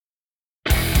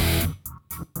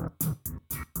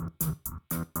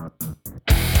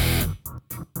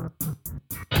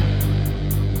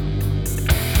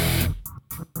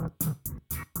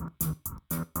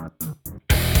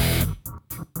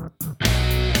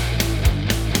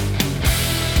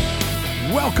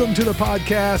Welcome to the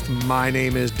podcast. My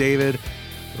name is David.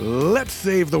 Let's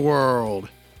save the world.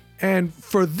 And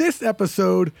for this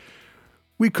episode,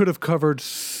 we could have covered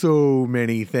so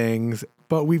many things,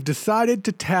 but we've decided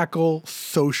to tackle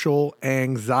social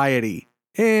anxiety.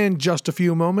 In just a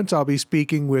few moments, I'll be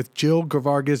speaking with Jill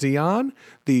Gevargizian,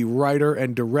 the writer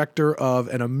and director of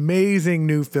an amazing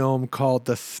new film called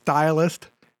The Stylist.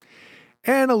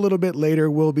 And a little bit later,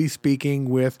 we'll be speaking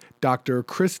with Dr.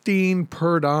 Christine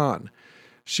Purdon.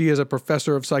 She is a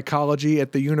professor of psychology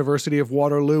at the University of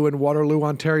Waterloo in Waterloo,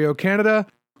 Ontario, Canada.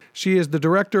 She is the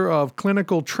director of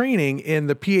clinical training in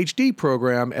the PhD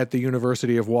program at the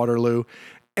University of Waterloo,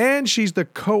 and she's the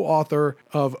co-author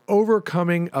of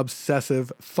Overcoming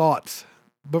Obsessive Thoughts.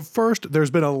 But first,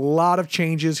 there's been a lot of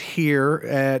changes here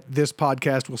at This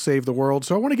Podcast Will Save the World,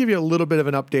 so I want to give you a little bit of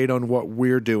an update on what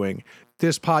we're doing.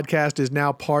 This podcast is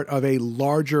now part of a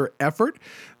larger effort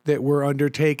that we're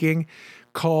undertaking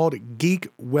called Geek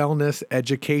Wellness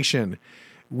Education.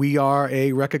 We are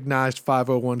a recognized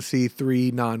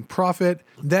 501c3 nonprofit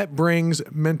that brings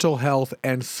mental health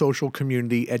and social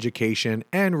community education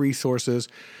and resources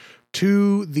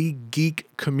to the geek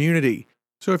community.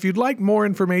 So if you'd like more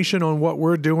information on what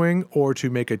we're doing or to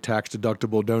make a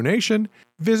tax-deductible donation,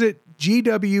 visit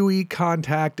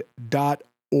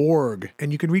gwecontact.org.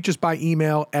 And you can reach us by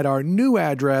email at our new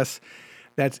address.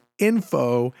 That's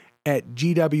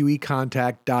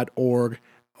info@gwecontact.org.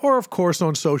 Or, of course,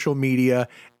 on social media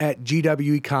at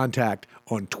GWEcontact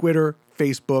on Twitter,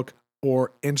 Facebook,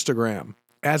 or Instagram.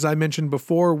 As I mentioned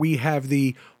before, we have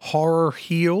the Horror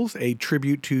Heals, a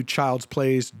tribute to Child's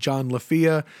Play's John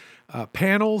LaFia,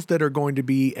 panels that are going to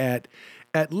be at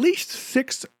least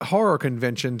 6 horror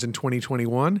conventions in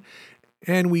 2021.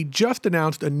 And we just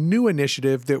announced a new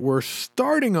initiative that we're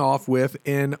starting off with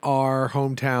in our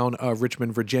hometown of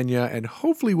Richmond, Virginia, and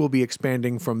hopefully we'll be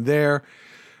expanding from there,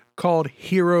 called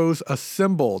Heroes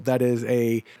Assemble. That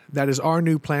is our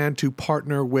new plan to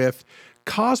partner with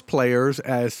cosplayers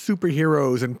as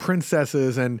superheroes and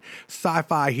princesses and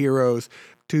sci-fi heroes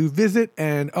to visit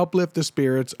and uplift the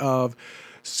spirits of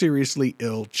seriously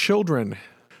ill children.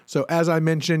 So as I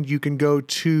mentioned, you can go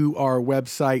to our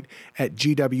website at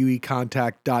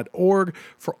gwecontact.org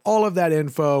for all of that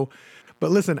info.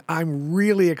 But listen, I'm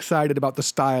really excited about The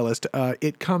Stylist.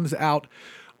 It comes out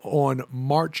on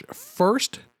March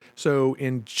 1st. So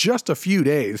in just a few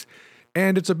days,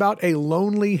 and it's about a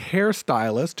lonely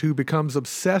hairstylist who becomes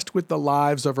obsessed with the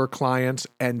lives of her clients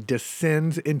and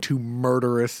descends into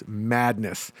murderous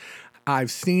madness.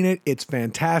 I've seen it, it's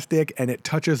fantastic, and it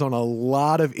touches on a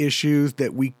lot of issues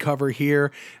that we cover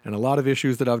here and a lot of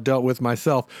issues that I've dealt with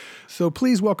myself. So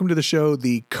please welcome to the show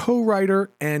the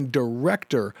co-writer and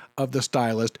director of The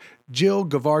Stylist, Jill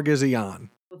Gevargizian.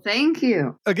 Well, thank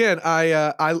you. Again,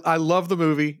 I love the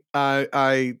movie.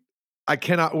 I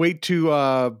cannot wait to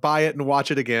buy it and watch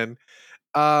it again.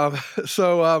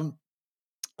 So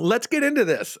let's get into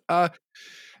this.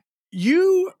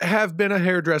 You have been a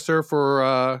hairdresser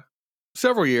for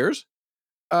several years.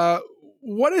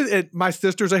 What is it? My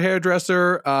sister's a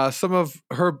hairdresser. Some of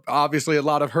her, obviously, a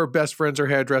lot of her best friends are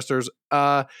hairdressers.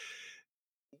 What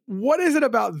is it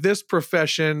about this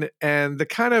profession and the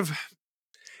kind of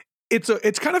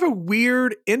it's kind of a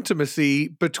weird intimacy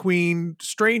between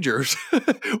strangers,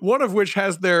 one of which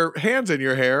has their hands in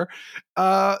your hair,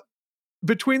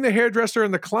 between the hairdresser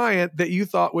and the client that you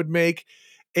thought would make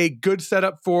a good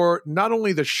setup for not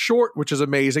only the short, which is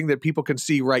amazing that people can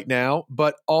see right now,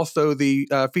 but also the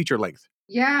feature length.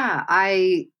 Yeah,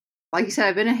 like you said,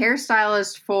 I've been a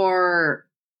hairstylist for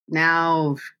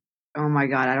now, oh my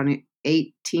God,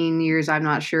 18 years. I'm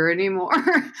not sure anymore.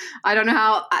 I don't know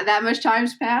how that much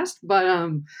time's passed, but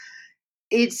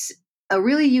it's a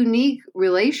really unique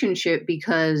relationship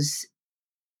because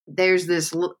there's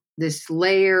this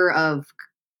layer of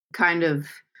kind of,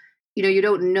 you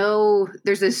don't know,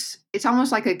 it's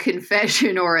almost like a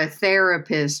confession or a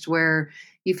therapist where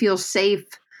you feel safe.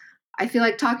 I feel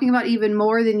like talking about even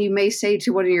more than you may say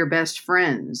to one of your best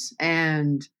friends.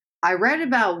 And I read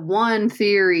about one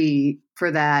theory for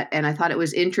that, and I thought it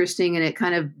was interesting, and it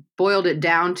kind of boiled it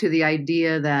down to the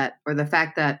idea or the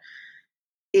fact that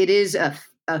it is a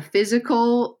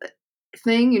physical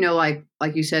thing, like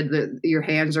you said, your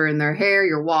hands are in their hair,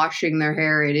 you're washing their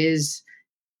hair. It is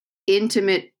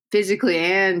intimate physically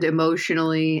and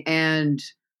emotionally, and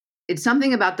it's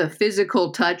something about the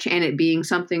physical touch and it being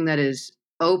something that is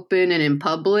open and in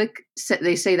public.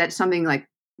 They say that's something like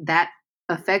that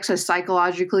affects us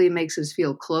psychologically, makes us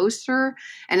feel closer.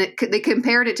 And they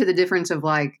compared it to the difference of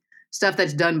like stuff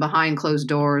that's done behind closed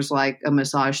doors, like a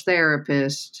massage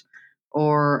therapist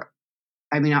or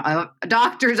I mean,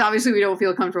 doctors, obviously we don't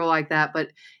feel comfortable like that,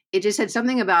 but it just had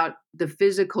something about the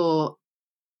physical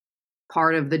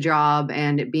part of the job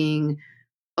and it being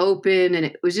open, and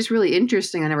it was just really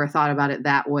interesting. I never thought about it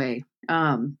that way.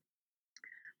 But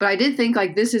I did think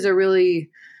like this is a really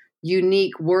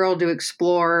unique world to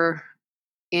explore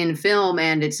in film,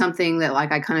 and it's something that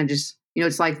like I kind of just,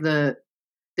 it's like the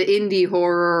indie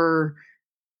horror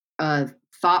uh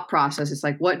thought process. It's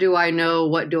like, what do I know,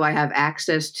 what do I have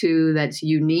access to that's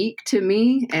unique to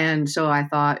me? And so I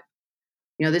thought,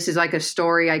 this is like a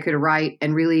story I could write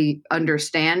and really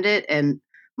understand it. And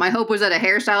my hope was that a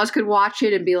hairstylist could watch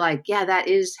it and be like, yeah, that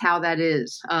is how that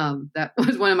is. That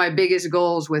was one of my biggest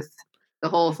goals with the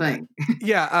whole thing.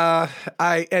 Yeah,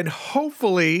 and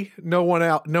hopefully no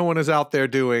one is out there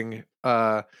doing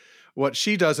what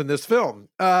she does in this film.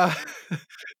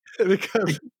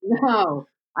 Because No,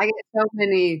 I get so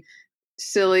many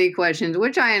silly questions,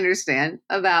 which I understand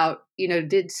about,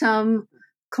 did some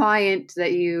client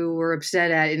that you were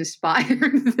upset at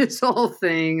inspire this whole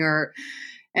thing,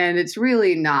 and it's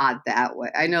really not that way.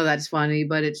 I know that's funny,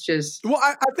 but it's just, well,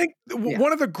 I think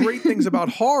one of the great things about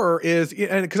horror is,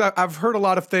 and because I've heard a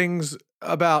lot of things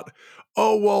about,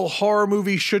 oh, well, horror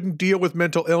movies shouldn't deal with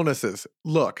mental illnesses.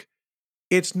 Look,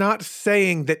 it's not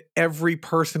saying that every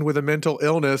person with a mental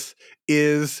illness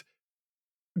is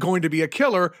going to be a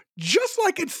killer, just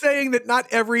like it's saying that not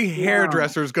every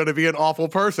hairdresser is going to be an awful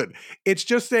person. It's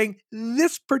just saying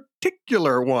this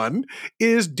particular one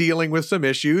is dealing with some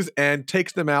issues and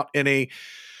takes them out in a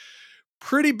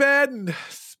pretty bad and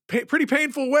pretty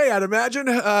painful way, I'd imagine.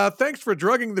 Thanks for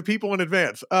drugging the people in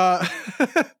advance. Uh,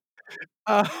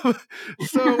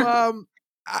 so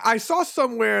I saw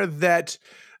somewhere that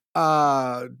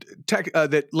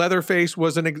that Leatherface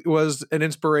was an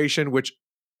inspiration, which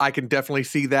I can definitely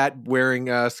see that, wearing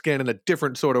skin in a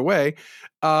different sort of way,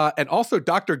 and also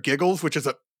Dr. Giggles, which is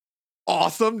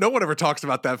awesome. No one ever talks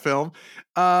about that film,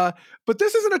 but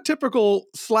this isn't a typical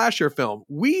slasher film.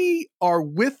 We are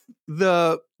with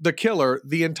the killer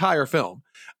the entire film,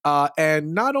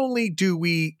 and not only do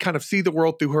we kind of see the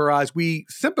world through her eyes, we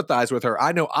sympathize with her.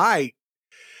 I know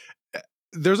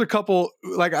there's a couple,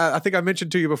 like I think I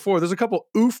mentioned to you before, there's a couple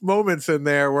oof moments in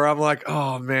there where I'm like,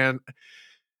 oh man,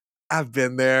 I've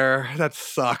been there. That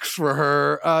sucks for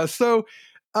her.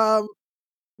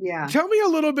 yeah. Tell me a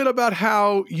little bit about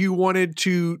how you wanted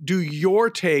to do your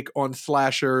take on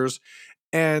slashers,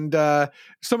 and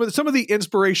some of the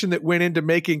inspiration that went into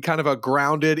making kind of a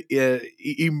grounded,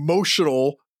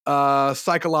 emotional,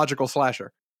 psychological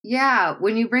slasher. Yeah,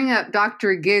 when you bring up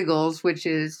Dr. Giggles, which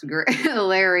is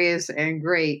hilarious and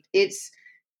great, it's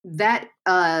that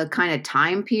kind of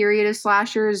time period of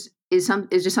slashers is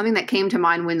just something that came to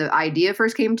mind when the idea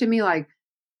first came to me. Like,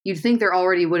 you'd think there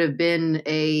already would have been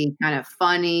a kind of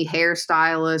funny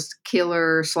hairstylist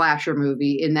killer slasher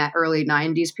movie in that early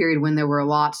 90s period when there were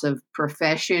lots of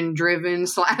profession driven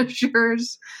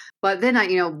slashers. But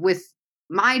then with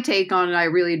my take on it, I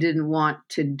really didn't want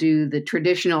to do the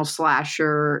traditional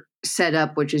slasher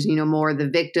setup, which is, more the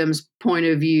victim's point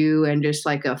of view and just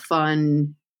like a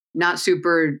fun, not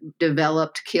super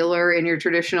developed killer in your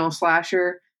traditional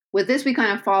slasher. With this, we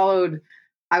kind of followed.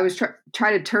 I was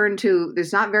try to turn to.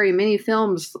 There's not very many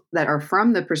films that are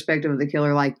from the perspective of the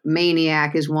killer. Like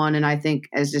Maniac is one, and I think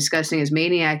as disgusting as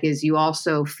Maniac is, you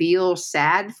also feel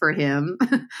sad for him.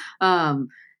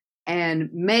 And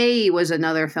May was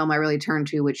another film I really turned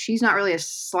to, which she's not really a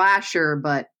slasher,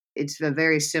 but it's a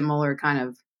very similar kind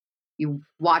of you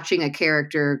watching a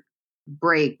character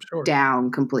break Sure.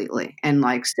 down completely and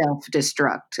like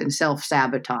self-destruct and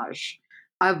self-sabotage.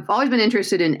 I've always been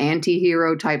interested in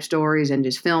anti-hero type stories and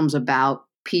just films about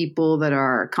people that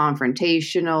are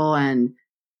confrontational and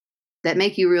that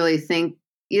make you really think.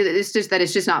 It's just that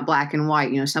it's just not black and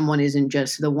white. Someone isn't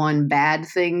just the one bad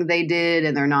thing they did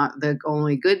and they're not the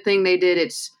only good thing they did.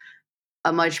 It's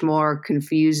a much more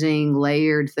confusing,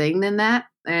 layered thing than that.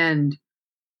 And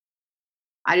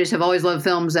I just have always loved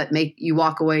films that make you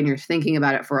walk away and you're thinking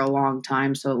about it for a long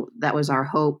time. So that was our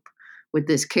hope with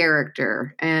this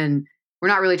character. And we're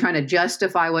not really trying to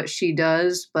justify what she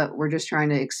does, but we're just trying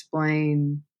to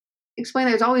explain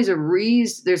there's always a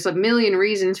reason. There's a million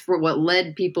reasons for what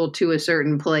led people to a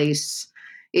certain place.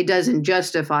 It doesn't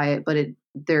justify it, but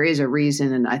there is a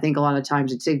reason. And I think a lot of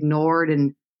times it's ignored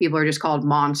and people are just called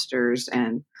monsters.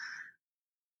 And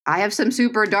I have some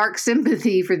super dark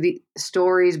sympathy for the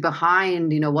stories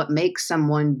behind, what makes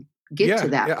someone get to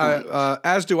that point.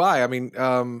 As do I. I mean,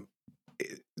 I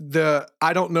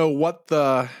don't know what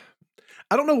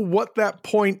that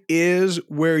point is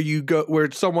where you go, where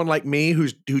it's someone like me who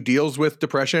deals with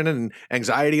depression and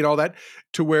anxiety and all that,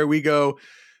 to where we go,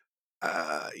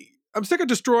 I'm sick of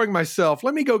destroying myself.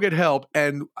 Let me go get help.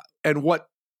 And what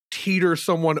teeters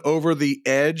someone over the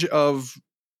edge of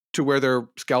to where they're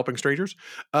scalping strangers.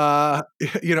 I'm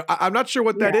not sure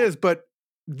what that Yeah. is, but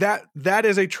that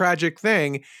is a tragic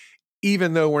thing,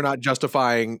 even though we're not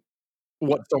justifying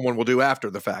what someone will do after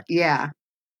the fact. Yeah.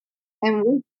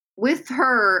 And with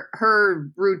her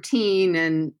routine,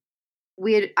 and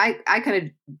I kind of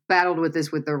battled with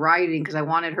this with the writing because I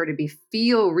wanted her to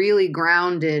feel really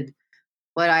grounded,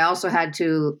 but I also had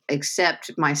to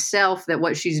accept myself that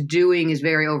what she's doing is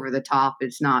very over the top.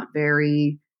 It's not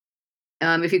very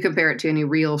if you compare it to any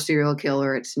real serial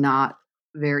killer, it's not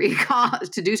very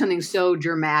to do something so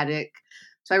dramatic.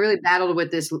 So I really battled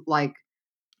with this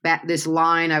this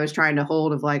line I was trying to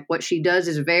hold of like what she does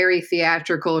is very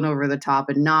theatrical and over the top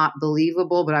and not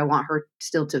believable, but I want her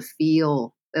still to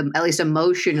feel at least Oh,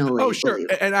 emotionally sure.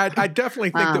 believable. And I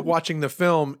definitely think that watching the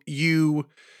film, you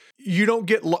don't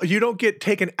get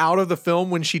taken out of the film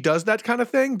when she does that kind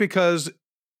of thing, because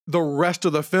the rest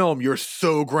of the film you're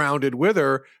so grounded with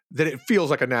her that it feels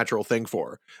like a natural thing for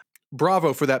her.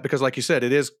 Bravo for that, because like you said,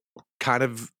 it is kind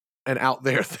of an out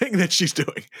there thing that she's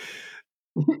doing.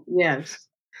 Yes.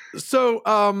 So,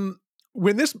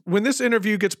 when this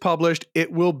interview gets published,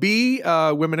 it will be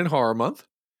Women in Horror Month.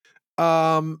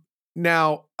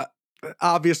 Now,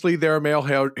 obviously, there are male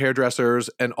hairdressers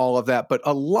and all of that, but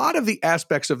a lot of the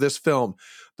aspects of this film,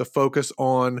 the focus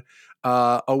on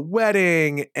a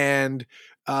wedding and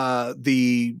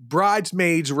the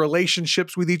bridesmaids'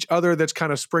 relationships with each other, that's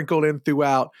kind of sprinkled in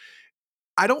throughout.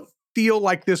 I don't feel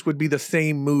like this would be the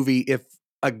same movie if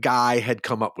a guy had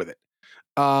come up with it.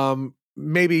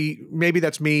 Maybe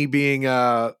that's me being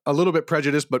a little bit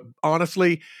prejudiced, but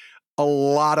honestly, a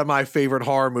lot of my favorite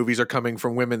horror movies are coming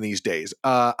from women these days.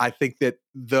 I think that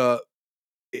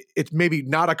it's maybe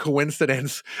not a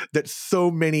coincidence that so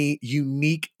many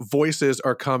unique voices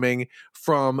are coming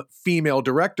from female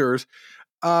directors.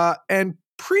 And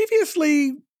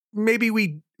previously, maybe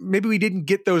we didn't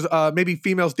get those. Maybe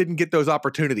females didn't get those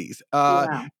opportunities.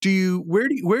 Yeah. Where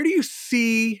do you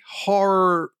see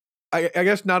horror? I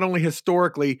guess not only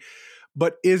historically,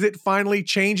 but is it finally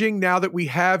changing now that we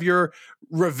have your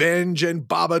Revenge and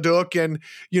Babadook and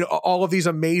all of these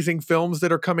amazing films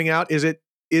that are coming out? Is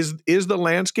the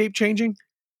landscape changing?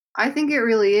 I think it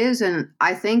really is, and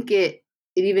I think it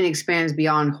even expands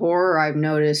beyond horror. I've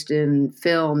noticed in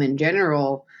film in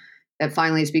general that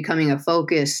finally it's becoming a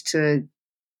focus to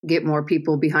get more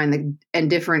people behind and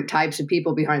different types of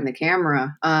people behind the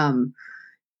camera.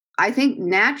 I think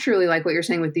naturally, like what you're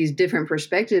saying with these different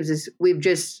perspectives, is we've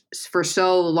just for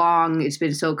so long it's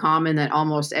been so common that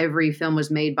almost every film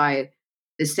was made by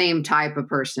the same type of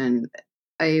person.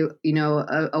 A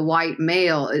white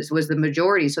male was the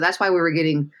majority, so that's why we were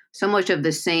getting so much of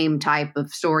the same type of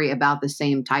story about the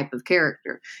same type of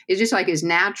character. It's just like it's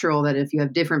natural that if you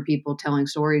have different people telling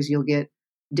stories, you'll get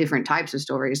different types of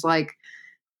stories. Like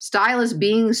Stylus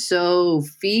being so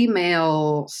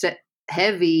female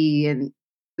heavy, and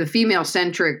the female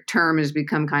centric term has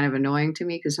become kind of annoying to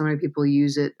me because so many people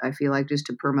use it, I feel like, just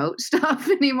to promote stuff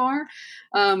anymore.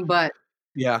 But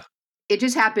Yeah. it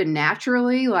just happened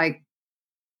naturally. Like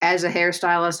as a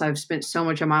hairstylist, I've spent so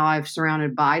much of my life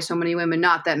surrounded by so many women.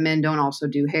 Not that men don't also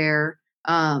do hair.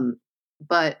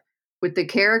 But with the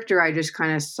character, I just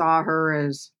kind of saw her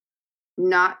as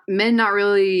not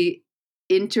really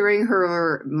entering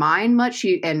her mind much.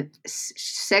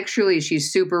 Sexually,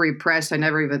 she's super repressed. I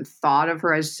never even thought of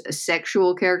her as a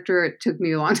sexual character. It took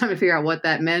me a long time to figure out what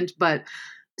that meant, but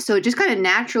so it just kind of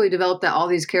naturally developed that all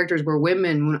these characters were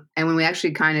women. And when we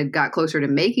actually kind of got closer to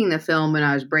making the film and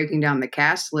I was breaking down the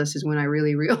cast list is when I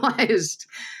really realized,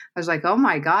 I was like, oh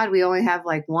my God, we only have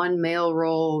like one male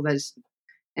role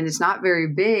and it's not very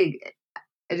big.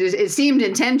 It seemed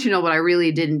intentional, but I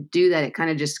really didn't do that. It kind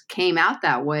of just came out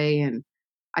that way. And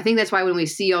I think that's why when we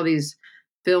see all these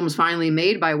films finally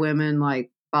made by women like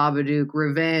Babadook,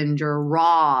 Revenge, or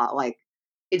Raw, like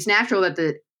it's natural that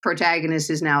the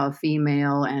protagonist is now a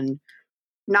female. And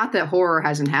not that horror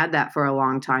hasn't had that for a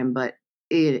long time, but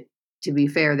to be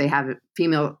fair, the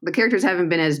characters haven't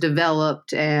been as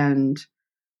developed. And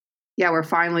yeah, we're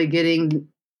finally getting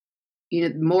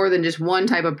more than just one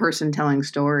type of person telling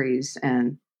stories.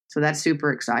 And so that's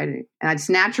super exciting. And it's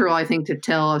natural, I think, to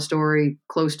tell a story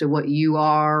close to what you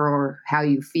are or how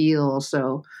you feel.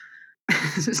 So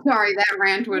sorry, that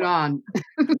rant went on.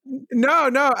 No.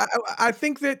 I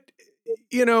think that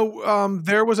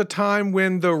there was a time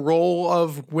when the role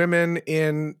of women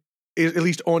at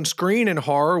least on screen in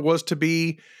horror, was to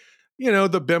be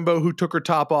the bimbo who took her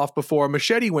top off before a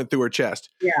machete went through her chest.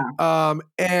 Yeah.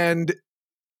 And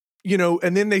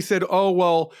and then they said, oh,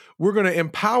 well, we're going to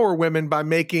empower women by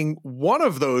making one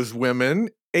of those women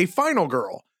a final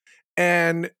girl.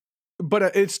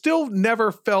 But it still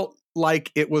never felt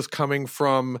like it was coming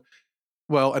from,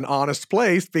 well, an honest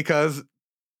place, because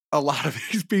a lot of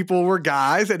these people were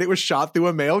guys and it was shot through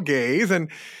a male gaze.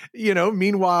 And,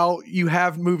 meanwhile, you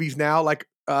have movies now like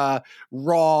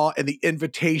Raw and The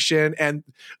Invitation and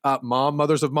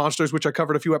Mothers of Monsters, which I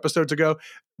covered a few episodes ago,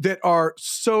 that are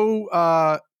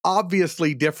so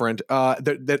obviously different,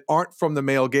 that aren't from the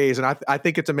male gaze. And I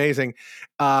think it's amazing.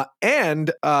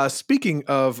 And speaking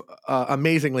of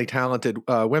amazingly talented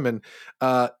women,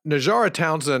 Najara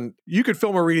Townsend, you could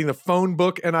film her reading the phone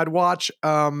book and I'd watch.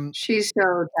 She's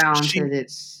so talented.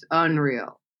 It's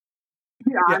unreal.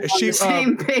 Yeah, Yeah, I'm on the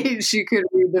same page. She could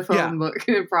read the phone book.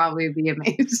 It'd probably be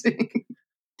amazing.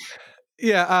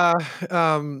 Yeah.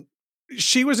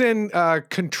 She was in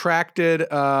Contracted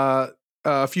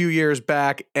a few years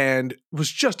back and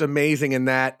was just amazing in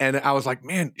that. And I was like,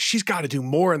 man, she's got to do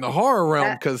more in the horror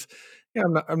realm, because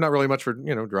I'm not really much for,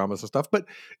 dramas and stuff. But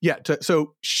yeah,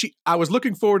 I was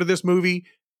looking forward to this movie,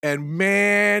 and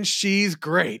man, she's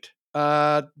great.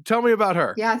 Tell me about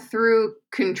her. Yeah, through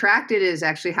Contracted is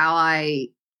actually how I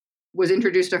was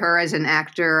introduced to her as an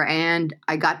actor, and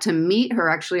I got to meet her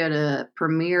actually at a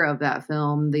premiere of that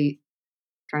film.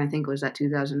 Trying to think, was that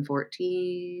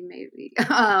 2014 maybe?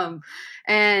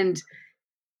 And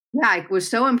yeah, I was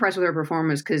so impressed with her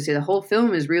performance, because the whole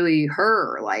film is really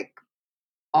her, like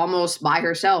almost by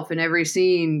herself in every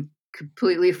scene,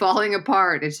 completely falling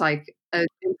apart. It's like an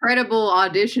incredible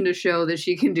audition to show that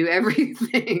she can do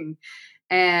everything.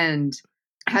 And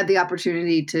had the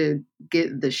opportunity to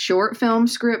get the short film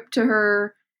script to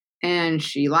her, and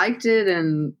she liked it,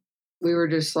 and we were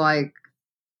just like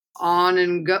on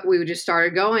and go. We just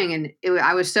started going, and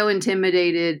I was so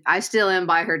intimidated. I still am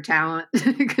by her talent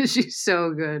because she's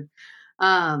so good.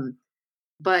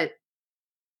 But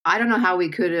I don't know how we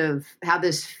could have had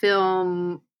this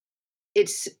film.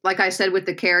 It's like I said, with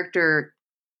the character,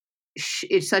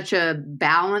 it's such a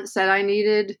balance that I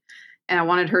needed. And I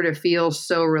wanted her to feel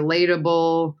so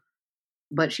relatable,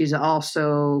 but she's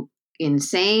also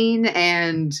insane.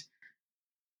 And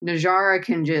Najara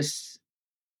can just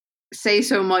say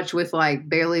so much with like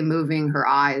barely moving her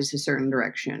eyes a certain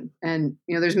direction. And,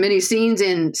 there's many scenes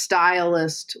in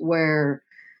Stylist where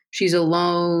she's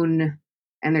alone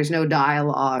and there's no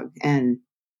dialogue, and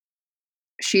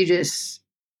she just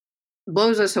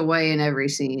blows us away in every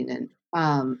scene.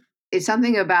 And it's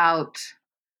something about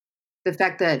the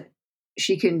fact that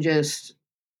she can just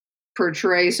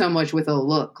portray so much with a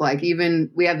look. Like, even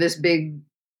we have this big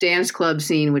dance club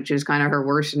scene, which is kind of her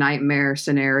worst nightmare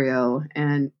scenario.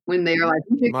 And when they're like,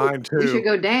 we should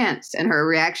go dance, and her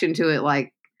reaction to it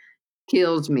like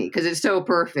kills me, because it's so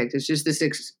perfect. It's just this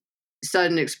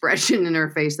sudden expression in her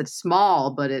face that's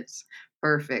small, but it's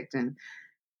perfect. And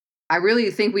I really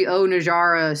think we owe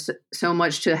Najara so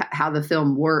much to how the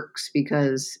film works,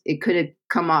 because it could have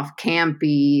come off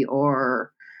campy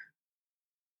or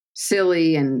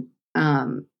silly, and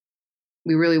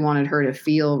we really wanted her to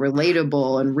feel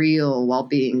relatable and real while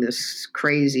being this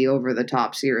crazy over the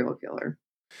top serial killer.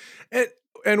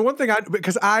 And one thing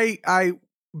because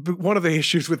one of the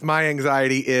issues with my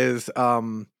anxiety is,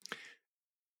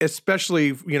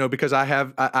 especially, because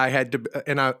I've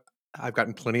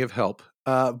gotten plenty of help,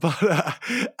 but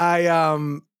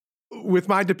with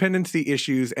my dependency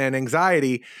issues and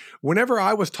anxiety, whenever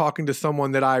I was talking to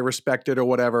someone that I respected or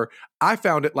whatever, I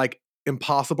found it like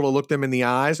impossible to look them in the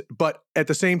eyes. But at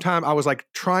the same time, I was like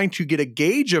trying to get a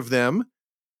gauge of them.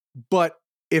 But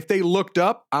if they looked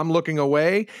up, I'm looking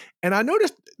away. And I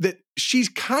noticed that she's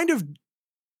kind of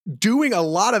doing a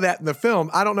lot of that in the film.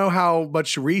 I don't know how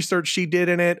much research she did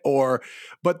in it,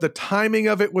 but the timing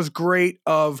of it was great,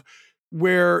 of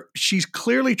where she's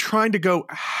clearly trying to go,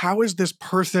 how is this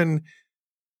person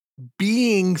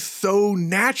being so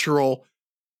natural?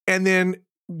 And then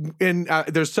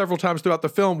there's several times throughout the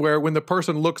film where when the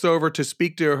person looks over to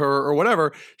speak to her or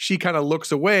whatever, she kind of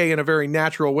looks away in a very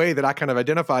natural way that I kind of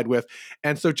identified with.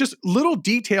 And so just little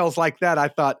details like that, I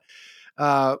thought,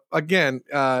 again,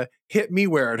 hit me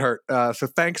where it hurt. So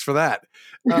thanks for that.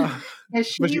 And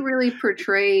she really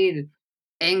portrayed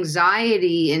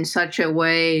anxiety in such a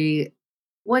way.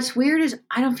 What's weird is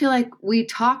I don't feel like we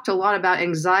talked a lot about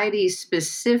anxiety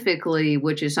specifically,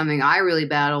 which is something I really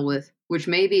battle with, which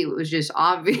maybe it was just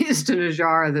obvious to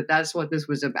Najara that that's what this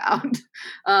was about.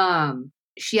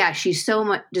 She so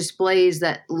much displays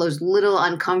those little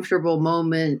uncomfortable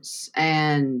moments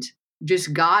and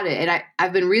just got it. And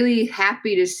I've been really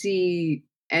happy to see,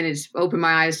 and it's opened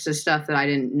my eyes to stuff that I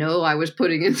didn't know I was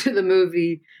putting into the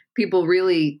movie. People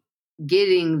really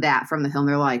getting that from the film.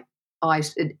 They're like, oh,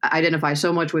 identify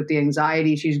so much with the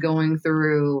anxiety she's going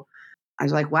through. I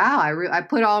was like, wow, I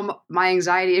put all my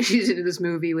anxiety issues into this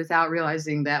movie without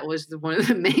realizing that was one of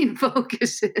the main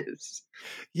focuses.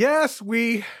 Yes,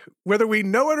 whether we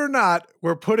know it or not,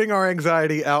 we're putting our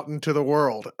anxiety out into the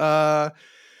world.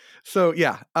 So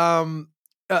yeah,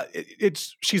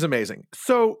 she's amazing.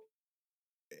 So,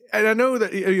 and I know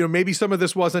that maybe some of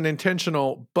this wasn't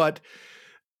intentional, but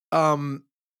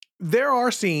there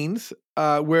are scenes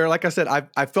where, like I said,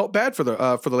 I felt bad for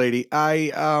the lady.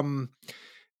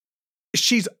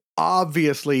 She's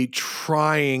obviously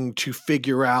trying to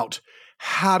figure out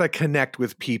how to connect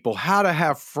with people, how to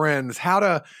have friends, how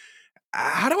do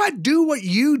I do what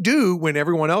you do when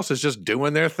everyone else is just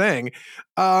doing their thing?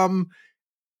 And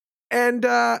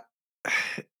like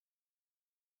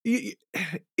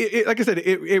I said,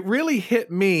 it really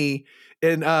hit me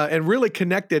and really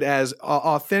connected as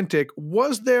authentic.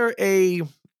 Was there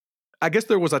I guess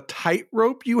there was a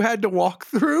tightrope you had to walk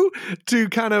through to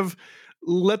kind of,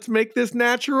 let's make this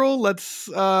natural.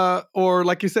 Or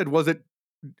like you said, was it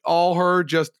all her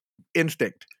just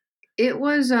instinct? It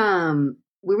was,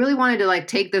 we really wanted to like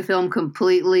take the film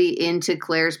completely into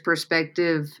Claire's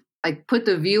perspective, like put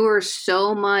the viewer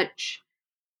so much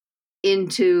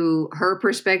into her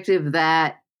perspective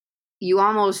that you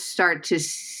almost start to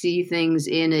see things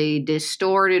in a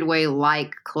distorted way,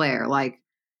 like Claire. Like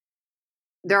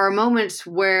there are moments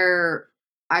where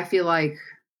I feel like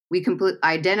we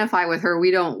identify with her.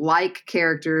 We don't like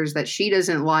characters that she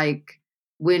doesn't like.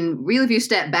 When really, if you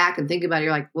step back and think about it,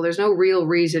 you're like, well, there's no real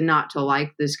reason not to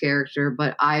like this character,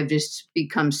 but I've just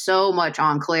become so much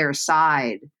on Claire's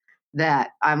side that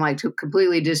I'm like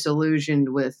completely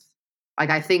disillusioned with,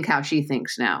 like, I think how she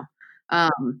thinks now.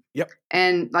 Yep.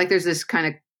 And like, there's this kind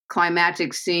of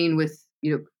climactic scene with,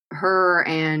 her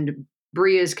and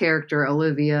Bria's character,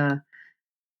 Olivia,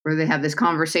 where they have this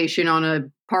conversation on a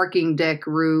parking deck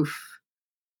roof.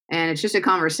 And it's just a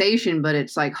conversation, but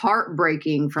it's like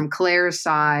heartbreaking from Claire's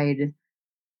side.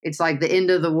 It's like the end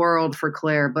of the world for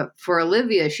Claire. But for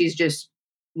Olivia, she's just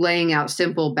laying out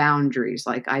simple boundaries.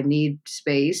 Like, I need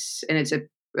space. And it's a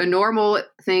normal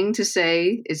thing to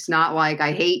say. It's not like,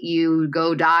 I hate you,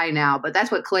 go die now. But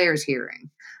that's what Claire's hearing.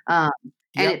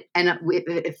 Yep.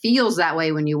 It feels that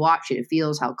way when you watch it. It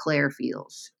feels how Claire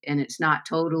feels. And it's not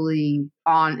totally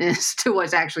honest to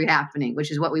what's actually happening,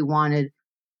 which is what we wanted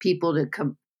people to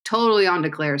come totally onto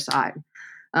Claire's side.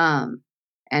 And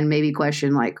maybe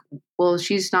question like, well,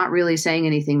 she's not really saying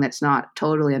anything that's not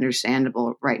totally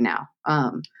understandable right now.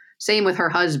 Same with her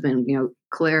husband.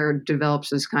 Claire develops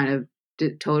this kind of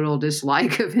total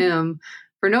dislike of him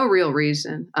for no real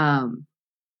reason.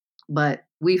 But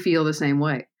we feel the same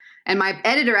way. And my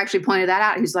editor actually pointed that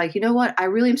out. He's like, you know what? I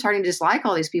really am starting to dislike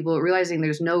all these people, realizing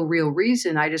there's no real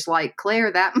reason. I just like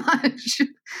Claire that much.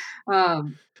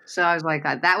 So I was like,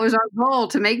 that was our goal,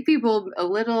 to make people a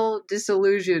little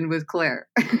disillusioned with Claire.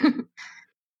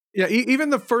 Yeah,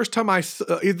 even the first time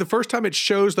it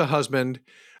shows the husband,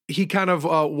 he kind of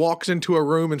walks into a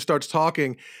room and starts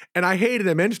talking, and I hated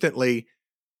him instantly.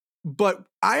 But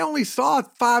I only saw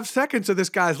 5 seconds of this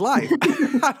guy's life.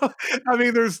 I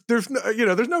mean, there's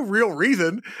no real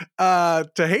reason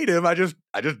to hate him. I just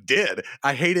did.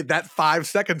 I hated that 5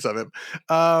 seconds of him.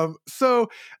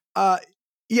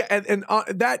 Yeah, and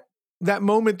that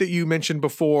moment that you mentioned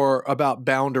before about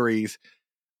boundaries,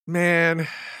 man,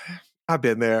 I've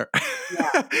been there.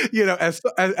 Yeah.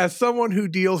 As someone who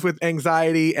deals with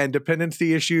anxiety and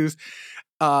dependency issues,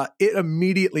 it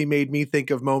immediately made me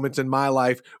think of moments in my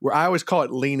life where I always call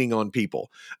it leaning on people,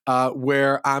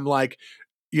 where I'm like,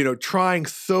 trying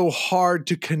so hard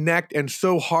to connect and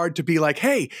so hard to be like,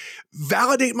 hey,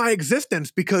 validate my existence,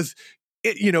 because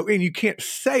and you can't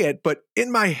say it, but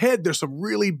in my head, there's some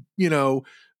really,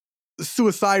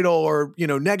 suicidal or,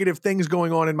 negative things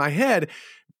going on in my head.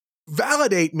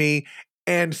 Validate me.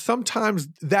 And sometimes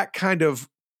that kind of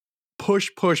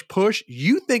push,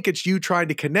 you think it's you trying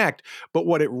to connect, but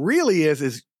what it really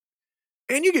is,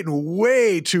 and you're getting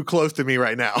way too close to me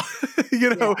right now.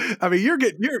 Yeah. I mean,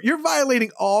 you're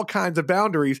violating all kinds of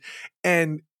boundaries.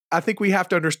 And I think we have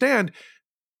to understand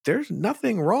there's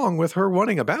nothing wrong with her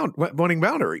wanting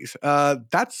boundaries.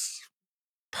 That's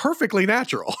perfectly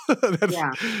natural.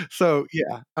 Yeah. So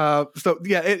yeah.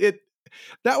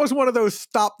 That was one of those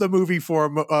stop the movie for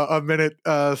a minute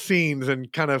scenes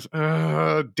and kind of,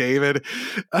 David.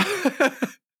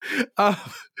 uh,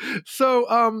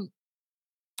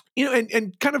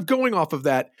 and kind of going off of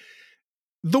that,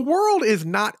 the world is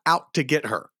not out to get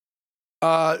her.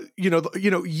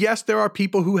 Yes, there are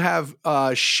people who have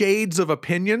shades of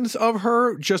opinions of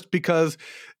her just because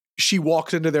she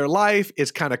walks into their life.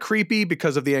 It's kind of creepy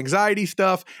because of the anxiety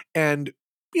stuff. And,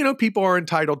 people are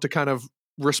entitled to kind of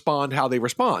respond how they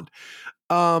respond.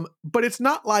 But it's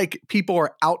not like people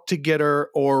are out to get her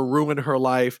or ruin her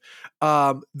life.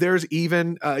 There's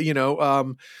even,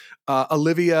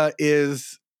 Olivia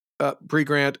is, Bree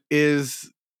Grant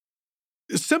is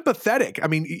sympathetic. I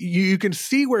mean, you can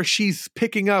see where she's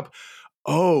picking up,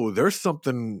 oh, there's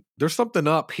something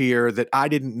up here that I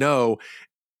didn't know,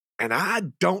 and I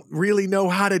don't really know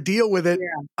how to deal with it.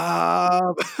 Yeah.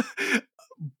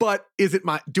 But is it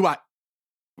now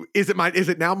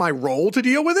my role to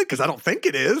deal with it? Because I don't think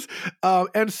it is.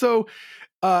 And so,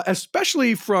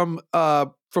 especially from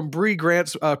Bree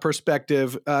Grant's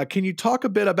perspective, can you talk a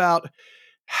bit about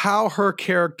how her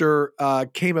character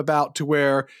came about to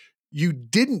where you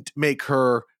didn't make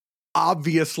her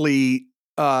obviously,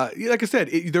 like I said,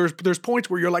 there's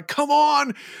points where you're like, come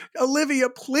on, Olivia,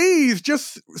 please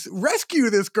just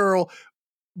rescue this girl.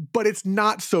 But it's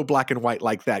not so black and white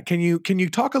like that. Can you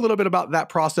talk a little bit about that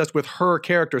process with her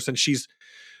character, since she's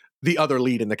the other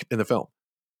lead in the film?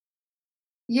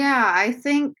 Yeah, I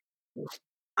think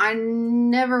I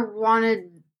never wanted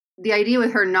the idea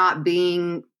with her not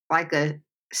being like a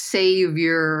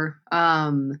savior.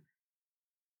 To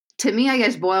me, I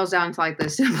guess boils down to like the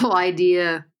simple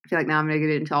idea. I feel like now I'm gonna get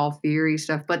into all theory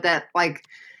stuff, but that like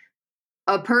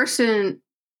a person,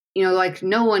 like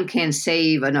no one can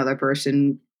save another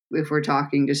person if we're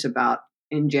talking just about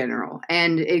in general,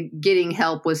 and getting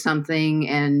help with something,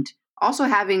 and also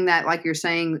having that, like you're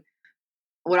saying,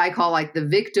 what I call like the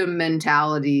victim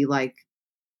mentality, like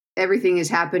everything is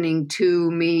happening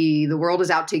to me, the world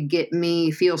is out to get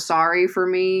me, feel sorry for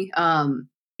me. That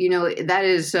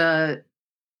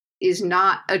is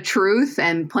not a truth,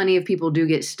 and plenty of people do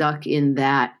get stuck in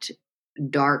that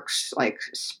dark like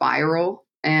spiral,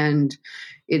 and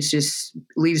it just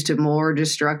leads to more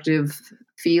destructive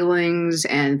feelings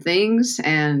and things.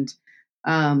 And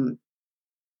I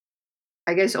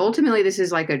guess ultimately this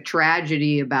is like a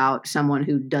tragedy about someone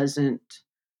who doesn't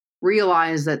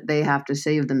realize that they have to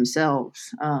save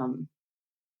themselves.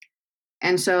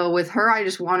 And so with her, I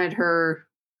just wanted her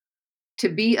to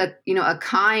be a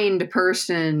kind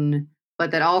person,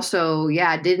 but that also,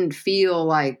 didn't feel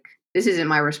like this isn't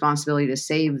my responsibility to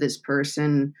save this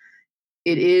person.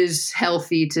 It is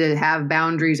healthy to have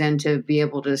boundaries and to be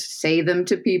able to say them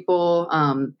to people.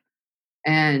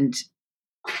 And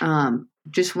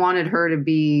just wanted her to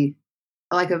be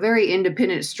like a very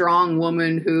independent, strong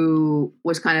woman who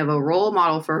was kind of a role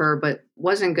model for her, but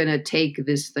wasn't going to take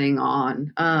this thing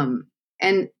on.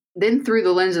 And then through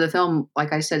the lens of the film,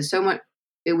 like I said, so much,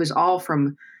 it was all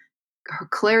from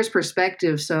Claire's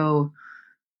perspective. So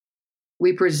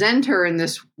we present her in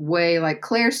this way, like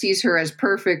Claire sees her as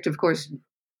perfect. Of course,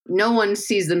 no one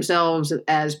sees themselves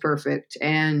as perfect.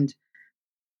 And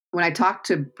when I talked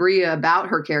to Bria about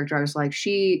her character, I was like,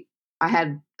 I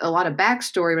had a lot of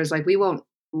backstory, but I was like, we won't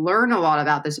learn a lot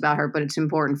about this about her, but it's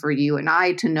important for you and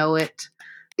I to know it.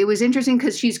 It was interesting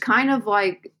because she's kind of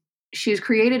like, she's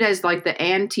created as like the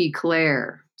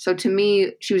anti-Claire. So to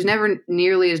me, she was never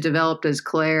nearly as developed as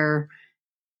Claire.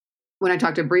 When I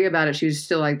talked to Brie about it, she was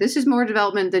still like, this is more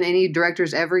development than any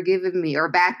director's ever given me,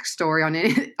 or backstory on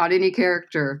any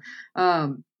character.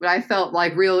 But I felt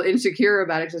like real insecure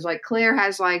about it because like Claire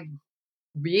has like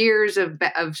years of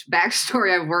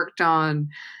backstory I've worked on.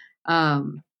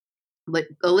 But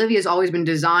Olivia's always been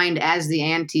designed as the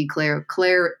anti-Claire.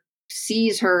 Claire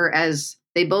sees her as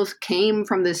they both came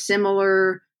from the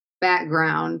similar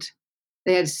background.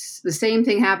 They had the same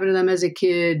thing happen to them as a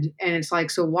kid, and it's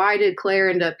like, so why did Claire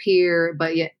end up here,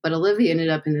 but Olivia ended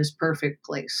up in this perfect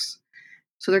place?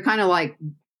 So they're kind of like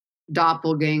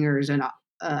doppelgangers and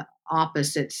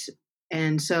opposites.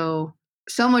 And so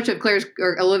much of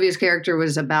Olivia's character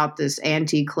was about this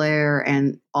anti-Claire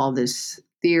and all this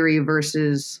theory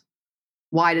versus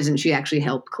why doesn't she actually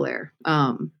help Claire?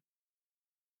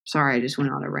 Sorry, I just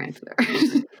went on a rant there.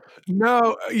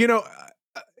 No,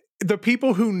 the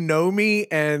people who know me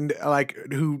and like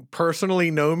who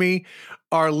personally know me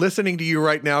are listening to you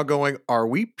right now going, are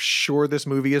we sure this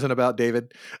movie isn't about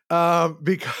David?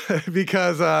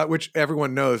 Because which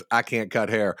everyone knows I can't cut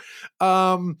hair.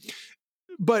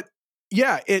 But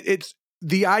yeah, it's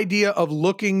the idea of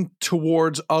looking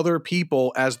towards other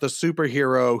people as the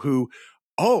superhero who,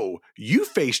 oh, you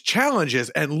face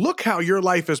challenges and look how your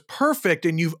life is perfect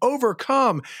and you've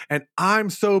overcome. And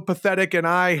I'm so pathetic and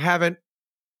I haven't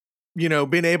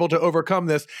been able to overcome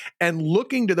this, and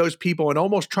looking to those people and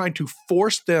almost trying to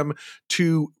force them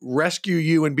to rescue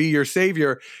you and be your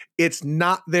savior. It's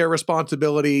not their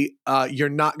responsibility. You're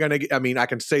not going to, I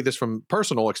can say this from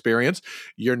personal experience.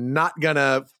 You're not going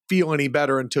to feel any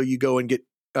better until you go and get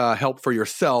help for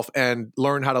yourself and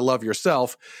learn how to love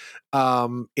yourself.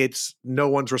 It's no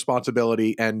one's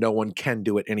responsibility, and no one can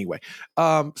do it anyway.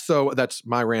 So that's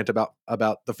my rant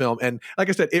about the film. And like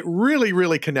I said, it really,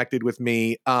 really connected with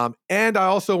me. And I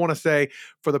also want to say,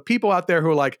 for the people out there who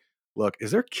are like, look,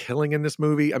 is there killing in this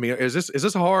movie? I mean, is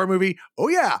this a horror movie? Oh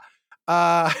yeah.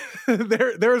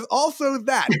 There's also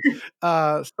that.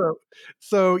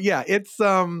 So yeah,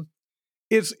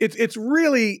 it's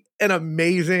really an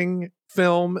amazing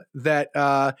film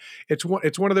that it's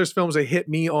one of those films that hit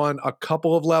me on a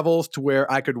couple of levels, to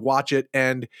where I could watch it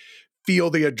and feel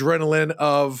the adrenaline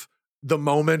of the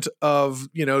moment of,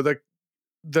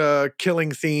 the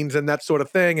killing scenes and that sort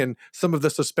of thing, and some of the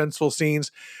suspenseful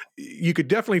scenes. You could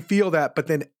definitely feel that. But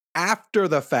then after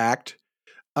the fact,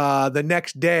 the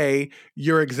next day,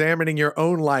 you're examining your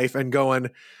own life and going,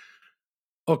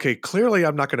 okay, clearly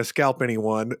I'm not going to scalp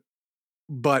anyone,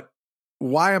 but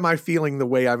why am I feeling the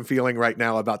way I'm feeling right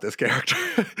now about this character?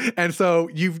 And so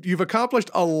you've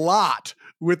accomplished a lot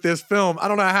with this film. I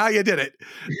don't know how you did it.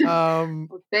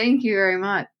 Well, thank you very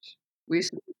much. We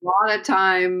spent a lot of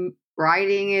time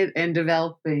writing it and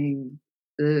developing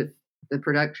the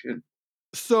production.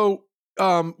 So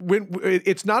when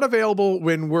it's not available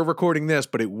when we're recording this,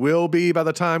 but it will be by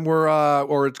the time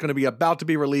or it's going to be about to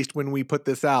be released when we put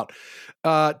this out.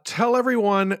 Tell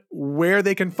everyone where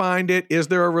they can find it. Is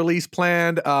there a release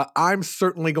planned? I'm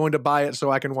certainly going to buy it so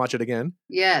I can watch it again.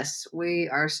 Yes, we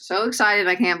are so excited.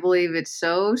 I can't believe it's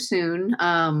so soon.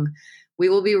 We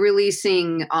will be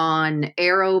releasing on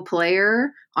Arrow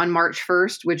Player on March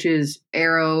 1st, which is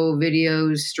Arrow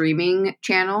Video's streaming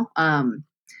channel.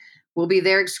 We'll be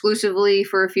there exclusively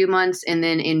for a few months, and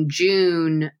then in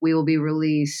June we will be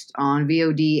released on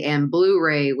VOD and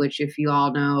Blu-ray, which, if you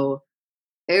all know,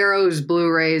 Arrow's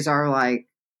Blu-rays are like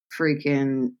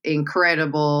freaking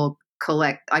incredible.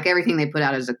 Like everything they put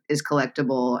out is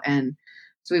collectible, and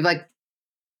so we've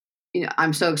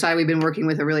I'm so excited. We've been working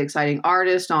with a really exciting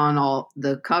artist on all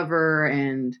the cover,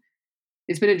 and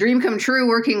it's been a dream come true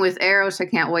working with Arrow. So I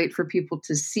can't wait for people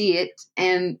to see it.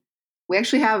 And we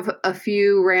actually have a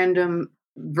few random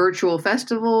virtual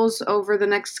festivals over the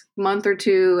next month or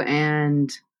two,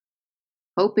 and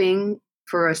hoping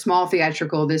for a small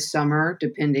theatrical this summer,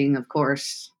 depending, of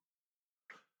course,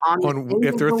 on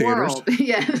if there are theaters.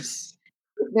 Yes.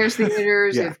 There's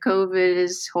theaters, Yeah. if COVID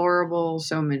is horrible,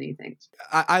 so many things.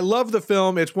 I love the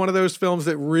film. It's one of those films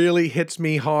that really hits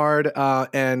me hard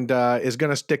and is going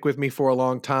to stick with me for a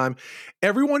long time.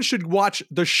 Everyone should watch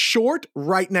the short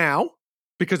right now,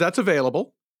 because that's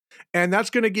available. And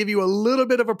that's going to give you a little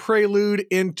bit of a prelude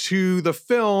into the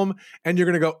film. And you're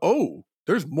going to go, oh,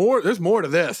 there's more to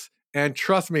this. And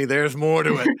trust me, there's more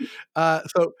to it.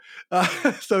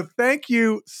 So thank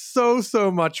you so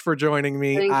much for joining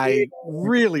me. Thank I you.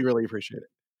 really, really appreciate it.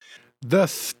 The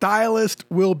Stylist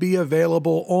will be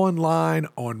available online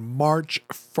on March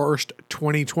 1st,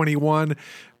 2021.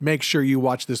 Make sure you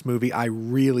watch this movie. I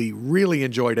really, really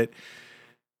enjoyed it.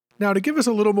 Now, to give us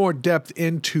a little more depth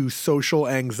into social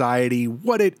anxiety,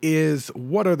 what it is,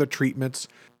 what are the treatments,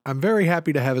 I'm very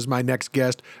happy to have as my next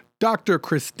guest Dr.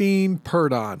 Christine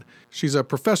Purdon. She's a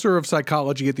professor of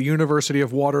psychology at the University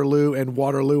of Waterloo in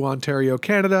Waterloo, Ontario,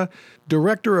 Canada,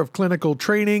 director of clinical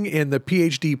training in the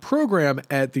PhD program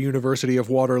at the University of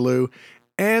Waterloo,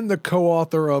 and the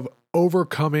co-author of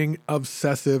Overcoming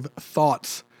Obsessive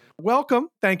Thoughts. Welcome.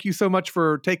 Thank you so much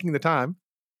for taking the time.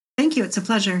 Thank you. It's a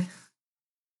pleasure.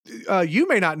 You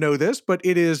may not know this, but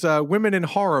it is Women in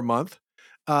Horror Month.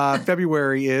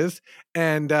 February is.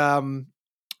 And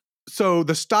so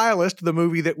The Stylist, the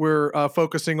movie that we're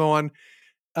focusing on,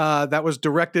 that was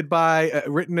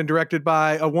written and directed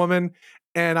by a woman.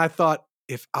 And I thought,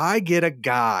 if I get a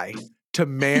guy to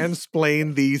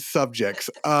mansplain these subjects,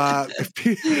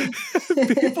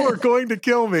 people are going to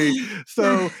kill me.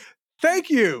 So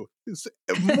thank you.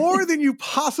 More than you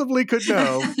possibly could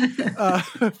know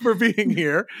for being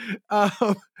here.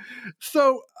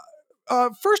 So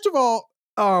first of all,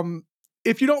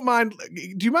 if you don't mind,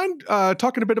 do you mind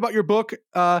talking a bit about your book?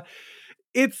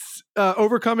 It's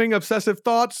Overcoming Obsessive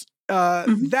Thoughts.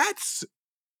 That's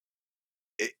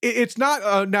it's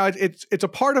not now. It's a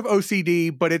part of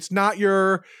OCD, but it's not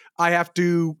your. I have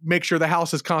to make sure the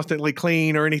house is constantly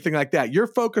clean or anything like that. Your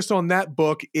focus on that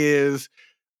book is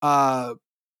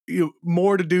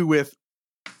more to do with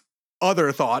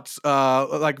other thoughts,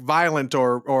 like violent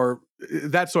or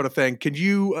that sort of thing. Can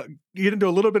you get into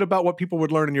a little bit about what people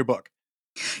would learn in your book?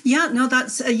 Yeah, no,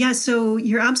 that's, yeah. So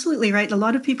you're absolutely right. A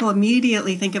lot of people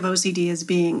immediately think of OCD as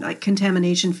being like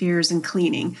contamination fears and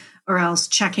cleaning, or else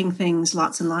checking things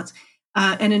lots and lots.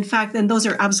 And in fact, and those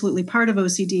are absolutely part of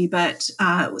OCD. But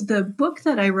the book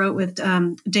that I wrote with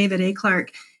David A.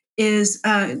 Clark is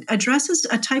addresses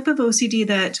a type of OCD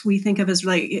that we think of as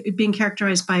like being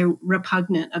characterized by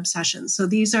repugnant obsessions. So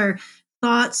these are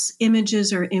thoughts,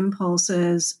 images, or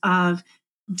impulses of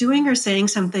doing or saying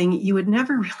something you would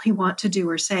never really want to do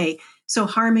or say. So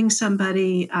harming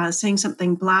somebody, saying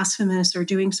something blasphemous, or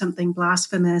doing something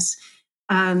blasphemous,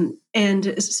 and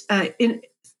in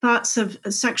thoughts of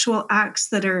sexual acts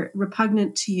that are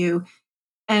repugnant to you.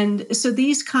 And so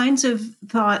these kinds of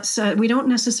thoughts, we don't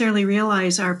necessarily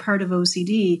realize are part of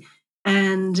OCD.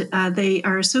 And they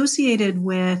are associated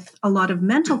with a lot of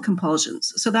mental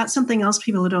compulsions. So that's something else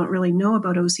people who don't really know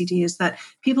about OCD, is that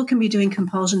people can be doing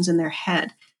compulsions in their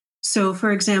head. So,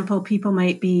 for example, people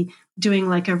might be doing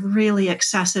like a really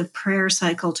excessive prayer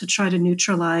cycle to try to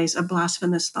neutralize a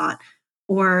blasphemous thought.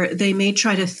 Or they may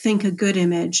try to think a good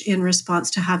image in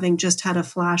response to having just had a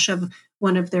flash of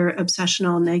one of their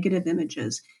obsessional negative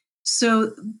images.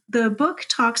 So the book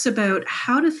talks about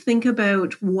how to think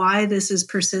about why this is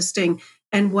persisting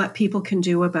and what people can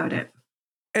do about it.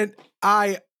 And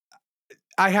I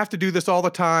have to do this all the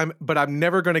time, but I'm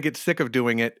never going to get sick of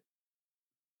doing it.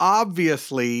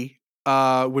 Obviously,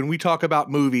 when we talk about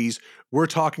movies, we're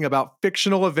talking about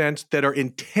fictional events that are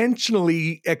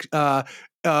intentionally to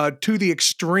the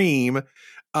extreme.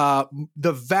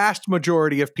 The vast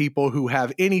majority of people who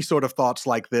have any sort of thoughts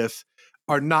like this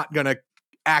are not going to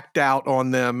act out on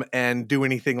them and do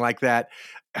anything like that.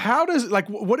 How does, like,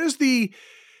 what is the,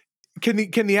 can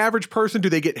the average person, do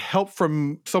they get help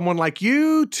from someone like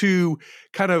you to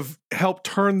kind of help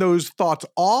turn those thoughts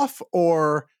off,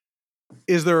 or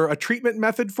is there a treatment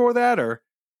method for that? Or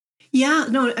Yeah,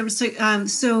 no,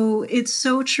 so it's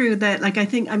so true that, like, I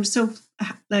think I'm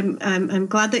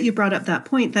glad that you brought up that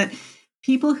point, that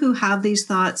people who have these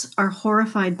thoughts are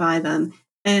horrified by them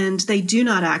and they do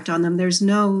not act on them. There's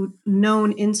no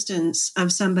known instance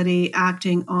of somebody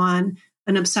acting on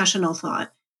an obsessional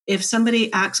thought. If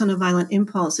somebody acts on a violent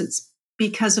impulse, it's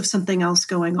because of something else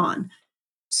going on.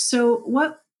 So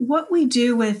what we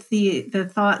do with the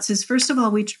thoughts is, first of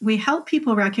all, we help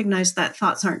people recognize that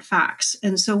thoughts aren't facts.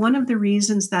 And so one of the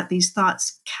reasons that these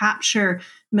thoughts capture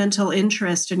mental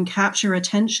interest and capture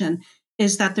attention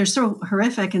is that they're so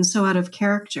horrific and so out of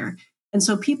character. And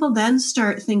so people then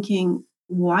start thinking,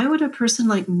 why would a person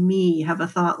like me have a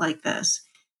thought like this?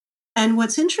 And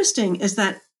what's interesting is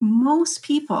that most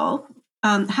people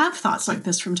have thoughts like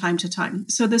this from time to time.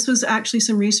 So this was actually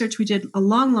some research we did a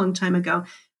long, long time ago,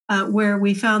 where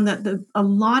we found that a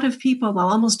lot of people, well,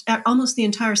 almost the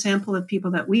entire sample of people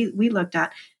that we looked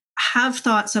at, have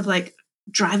thoughts of like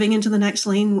driving into the next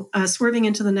lane, swerving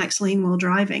into the next lane while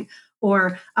driving,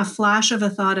 or a flash of a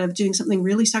thought of doing something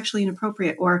really sexually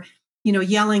inappropriate, or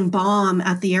yelling bomb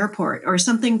at the airport, or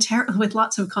something with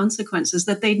lots of consequences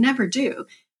that they'd never do.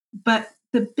 But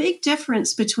the big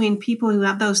difference between people who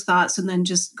have those thoughts and then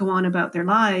just go on about their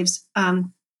lives,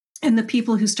 and the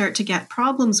people who start to get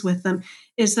problems with them,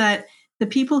 is that the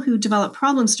people who develop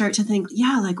problems start to think,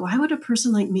 yeah, like, why would a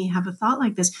person like me have a thought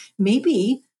like this?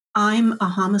 Maybe I'm a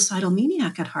homicidal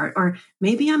maniac at heart, or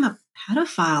maybe I'm a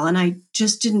pedophile and I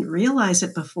just didn't realize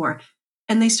it before.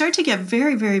 And they start to get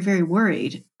very, very, very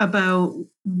worried about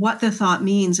what the thought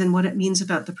means and what it means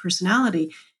about the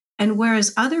personality. And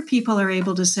whereas other people are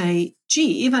able to say,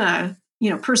 gee, even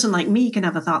a person like me can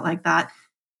have a thought like that,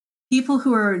 people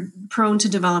who are prone to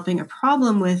developing a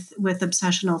problem with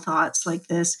obsessional thoughts like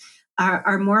this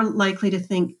are more likely to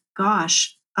think,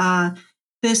 gosh,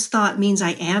 this thought means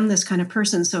I am this kind of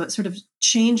person. So it sort of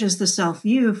changes the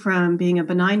self-view from being a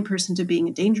benign person to being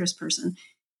a dangerous person.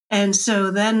 And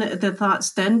so then the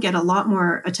thoughts then get a lot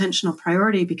more attentional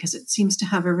priority because it seems to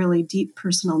have a really deep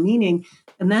personal meaning.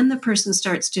 And then the person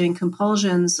starts doing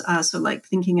compulsions, so like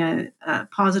thinking a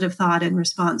positive thought in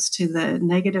response to the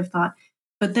negative thought.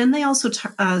 But then they also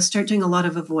start doing a lot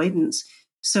of avoidance.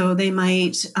 So they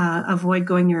might avoid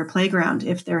going near a playground.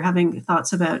 If they're having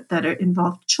thoughts about that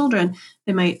involve children,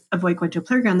 they might avoid going to a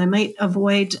playground. They might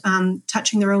avoid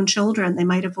touching their own children. They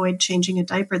might avoid changing a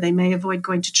diaper. They may avoid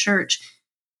going to church.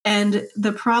 And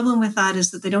the problem with that is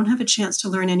that they don't have a chance to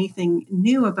learn anything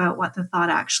new about what the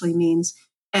thought actually means.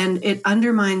 And it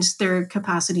undermines their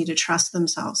capacity to trust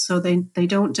themselves. So they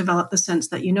don't develop the sense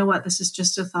that, you know what, this is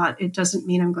just a thought. It doesn't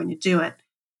mean I'm going to do it.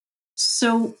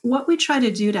 So what we try to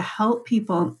do to help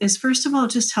people is, first of all,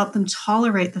 just help them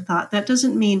tolerate the thought. That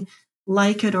doesn't mean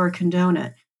like it or condone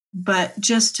it. but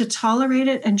just to tolerate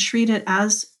it and treat it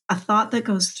as a thought that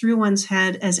goes through one's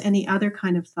head as any other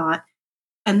kind of thought,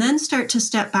 and then start to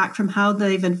step back from how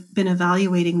they've been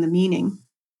evaluating the meaning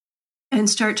and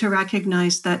start to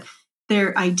recognize that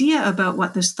their idea about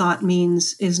what this thought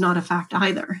means is not a fact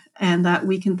either, and that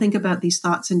we can think about these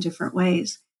thoughts in different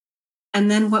ways.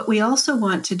 And then what we also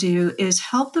want to do is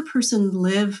help the person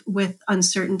live with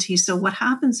uncertainty. So what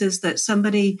happens is that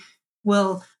somebody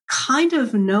will kind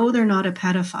of know they're not a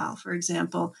pedophile, for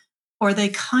example, or they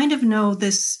kind of know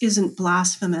this isn't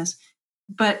blasphemous,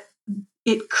 but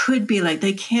it could be, like,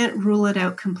 they can't rule it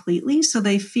out completely. So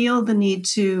they feel the need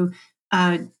to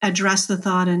address the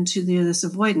thought and to do this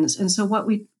avoidance. And so what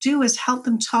we do is help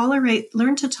them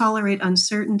learn to tolerate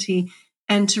uncertainty,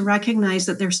 and to recognize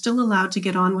that they're still allowed to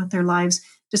get on with their lives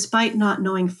despite not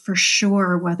knowing for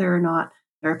sure whether or not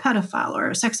they're a pedophile or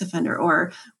a sex offender,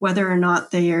 or whether or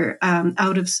not they're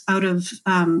out of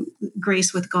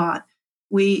grace with God.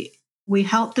 We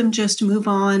help them just move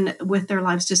on with their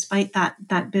lives despite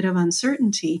that bit of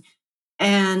uncertainty.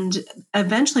 And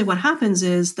eventually what happens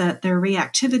is that their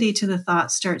reactivity to the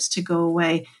thought starts to go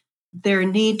away. Their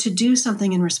need to do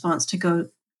something in response to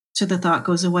the thought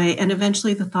goes away. And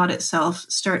eventually the thought itself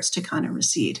starts to kind of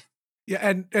recede.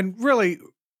 Yeah. And really,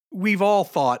 we've all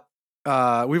thought,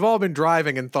 we've all been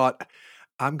driving and thought,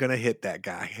 I'm going to hit that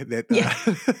guy that,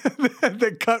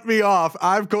 that cut me off.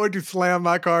 I'm going to slam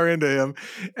my car into him.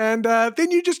 And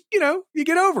then you just, you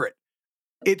get over it.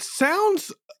 It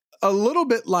sounds a little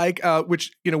bit like,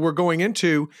 which, we're going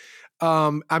into,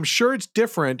 I'm sure it's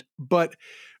different, but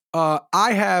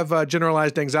I have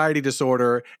generalized anxiety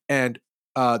disorder, and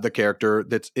the character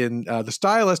that's in The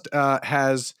Stylist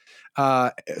has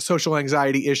social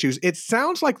anxiety issues. It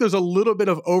sounds like there's a little bit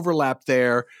of overlap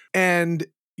there, and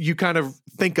you kind of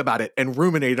think about it and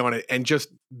ruminate on it and just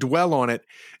dwell on it.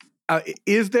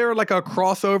 Is there like a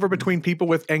crossover between people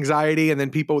with anxiety and then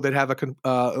people that have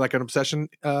like an obsession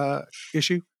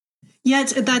issue? Yeah,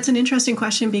 that's an interesting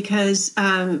question, because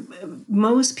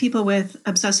most people with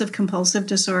obsessive compulsive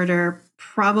disorder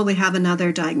probably have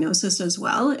another diagnosis as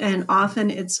well. And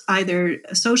often it's either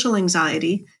social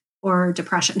anxiety or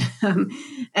depression.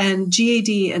 And GAD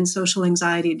and social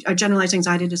anxiety, or generalized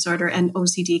anxiety disorder, and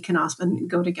OCD can often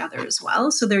go together as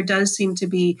well. So there does seem to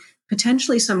be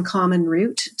potentially some common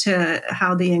root to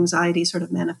how the anxiety sort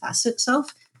of manifests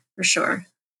itself, for sure.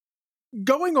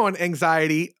 Going on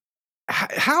anxiety,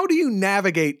 how do you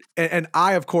navigate? And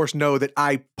I, of course, know that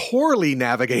I poorly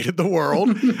navigated the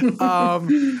world.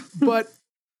 But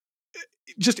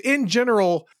just in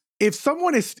general, if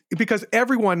someone is, because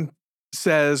everyone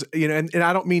says, and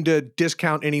I don't mean to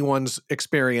discount anyone's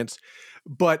experience,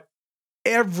 but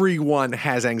everyone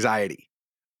has anxiety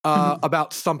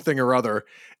about something or other.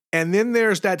 And then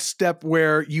there's that step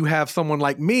where you have someone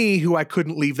like me who I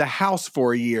couldn't leave the house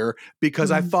for a year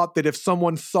because I thought that if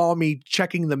someone saw me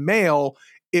checking the mail,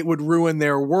 it would ruin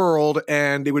their world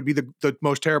and it would be the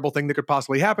most terrible thing that could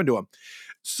possibly happen to them.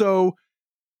 So,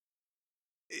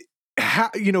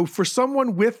 for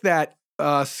someone with that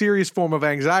serious form of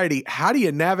anxiety, how do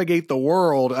you navigate the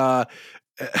world?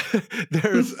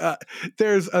 There's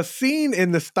a scene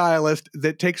in The Stylist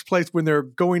that takes place when they're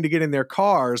going to get in their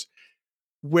cars,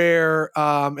 where,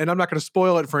 and I'm not going to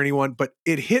spoil it for anyone, but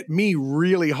it hit me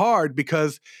really hard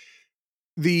because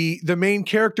the main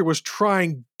character was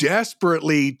trying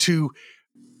desperately to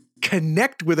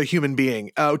connect with a human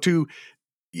being,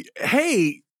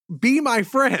 hey, be my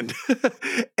friend.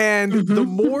 And the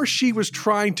more she was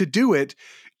trying to do it,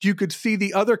 you could see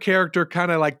the other character kind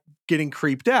of like getting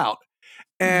creeped out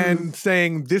and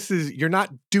saying, you're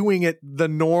not doing it the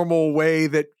normal way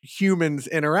that humans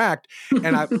interact.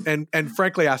 And and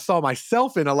frankly, I saw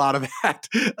myself in a lot of that.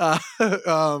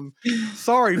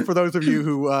 Sorry for those of you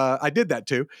who I did that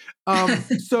to.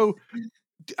 So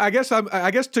I guess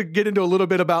to get into a little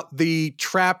bit about the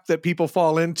trap that people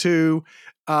fall into,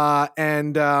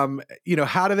 and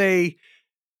how do they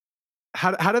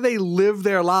live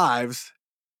their lives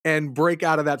and break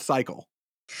out of that cycle?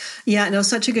 Yeah, no,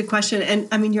 such a good question. And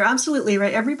I mean, you're absolutely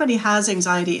right. Everybody has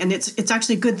anxiety, and it's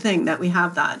actually a good thing that we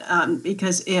have that,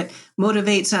 because it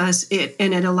motivates us,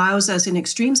 and it allows us in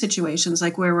extreme situations,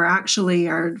 like where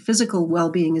our physical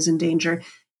well-being is in danger.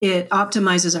 It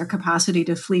optimizes our capacity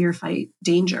to flee or fight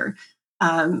danger.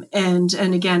 And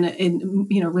again,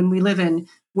 when we live in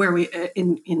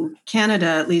Canada,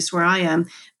 at least where I am,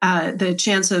 the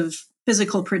chance of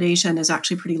physical predation is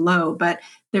actually pretty low, but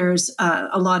there's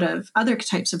a lot of other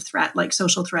types of threat, like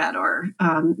social threat or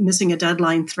missing a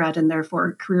deadline threat, and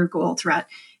therefore career goal threat.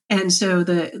 And so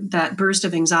that burst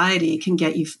of anxiety can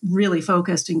get you really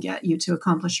focused and get you to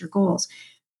accomplish your goals.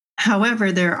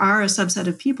 However, there are a subset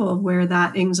of people where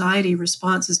that anxiety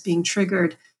response is being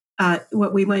triggered.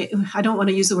 What we might, I don't want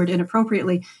to use the word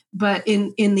inappropriately, but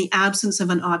in the absence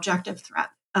of an objective threat.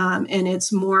 And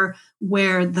it's more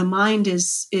where the mind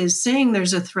is saying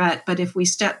there's a threat, but if we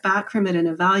step back from it and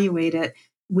evaluate it,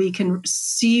 we can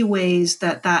see ways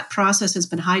that that process has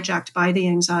been hijacked by the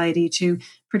anxiety to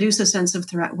produce a sense of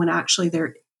threat when actually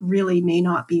there really may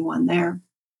not be one there.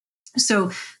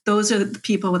 So those are the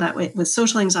people with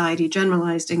social anxiety,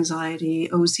 generalized anxiety,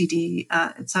 OCD,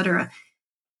 et cetera.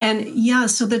 And yeah,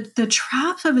 so the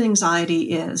trap of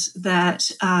anxiety is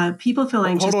that people feel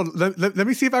anxious. Hold on, let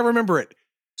me see if I remember it.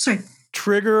 Sorry.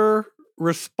 Trigger,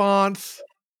 response,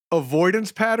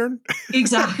 avoidance pattern?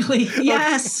 Exactly.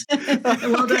 Yes.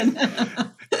 Well done.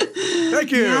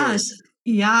 Thank you. Yes.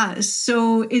 Yeah.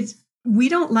 So we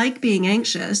don't like being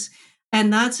anxious.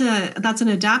 And that's an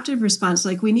adaptive response.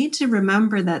 Like, we need to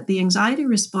remember that the anxiety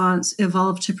response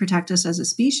evolved to protect us as a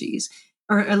species,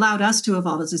 or allowed us to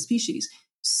evolve as a species.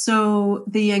 So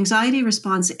the anxiety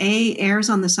response errs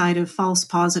on the side of false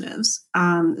positives.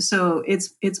 So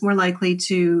it's more likely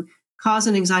to cause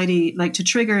an anxiety, like to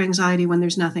trigger anxiety when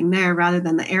there's nothing there, rather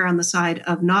than the err on the side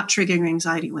of not triggering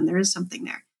anxiety when there is something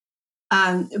there.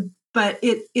 But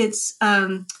it's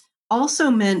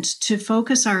also meant to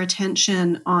focus our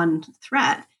attention on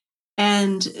threat.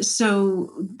 And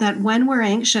so that when we're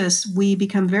anxious, we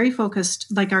become very focused,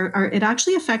 like it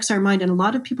actually affects our mind. And a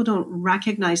lot of people don't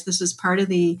recognize this as part of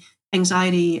the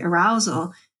anxiety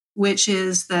arousal, which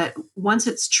is that once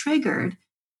it's triggered,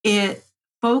 it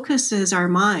focuses our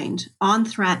mind on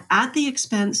threat at the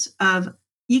expense of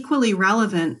equally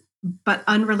relevant but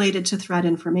unrelated to threat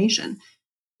information.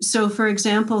 So, for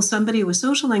example, somebody with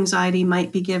social anxiety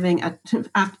might be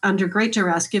under great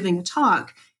duress, giving a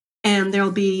talk, and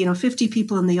there'll be 50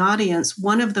 people in the audience.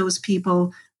 One of those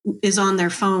people is on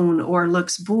their phone or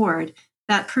looks bored.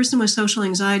 That person with social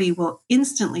anxiety will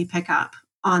instantly pick up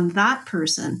on that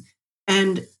person,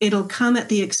 and it'll come at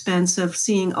the expense of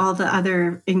seeing all the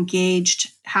other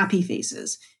engaged, happy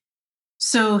faces.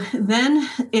 So then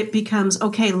it becomes,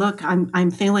 okay, look,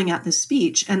 I'm failing at this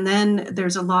speech. And then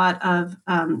there's a lot of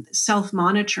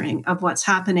self-monitoring of what's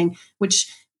happening,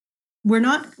 which we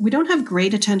don't have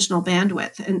great attentional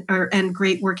bandwidth and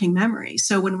great working memory.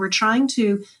 So when we're trying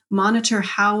to monitor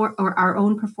our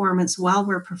own performance while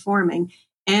we're performing,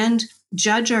 and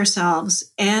judge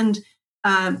ourselves and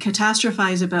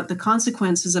catastrophize about the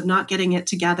consequences of not getting it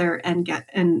together and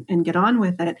get on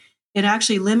with it, it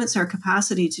actually limits our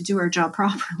capacity to do our job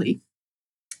properly.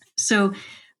 So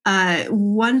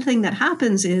one thing that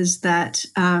happens is that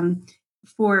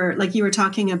for, like you were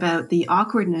talking about, the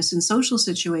awkwardness in social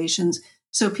situations,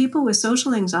 so people with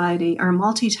social anxiety are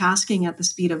multitasking at the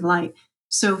speed of light.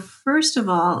 So first of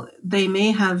all, they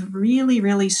may have really,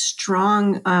 really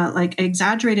strong, like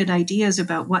exaggerated ideas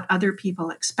about what other people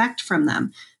expect from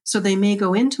them. So they may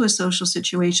go into a social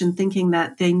situation thinking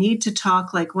that they need to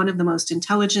talk like one of the most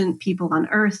intelligent people on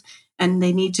earth, and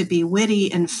they need to be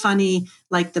witty and funny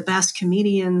like the best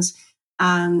comedians.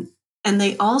 And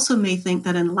they also may think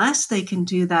that unless they can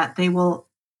do that, they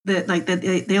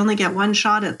only get one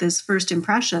shot at this first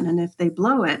impression. And if they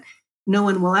blow it, no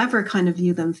one will ever kind of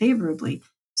view them favorably.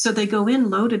 So they go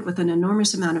in loaded with an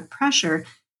enormous amount of pressure.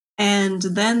 And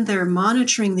then they're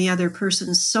monitoring the other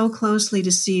person so closely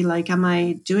to see, like, am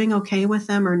I doing okay with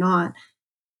them or not?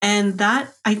 And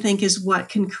that, I think, is what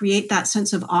can create that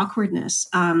sense of awkwardness,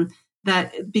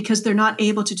 that because they're not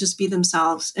able to just be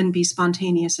themselves and be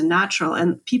spontaneous and natural.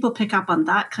 And people pick up on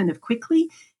that kind of quickly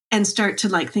and start to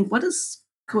think, what is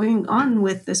going on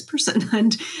with this person?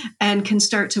 and can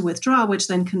start to withdraw, which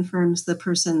then confirms the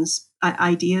person's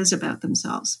ideas about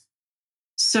themselves.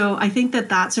 So I think that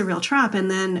that's a real trap.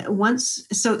 And then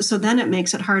then it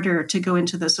makes it harder to go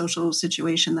into the social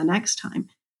situation the next time.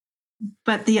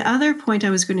 But the other point I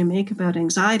was going to make about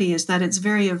anxiety is that it's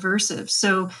very aversive.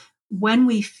 So when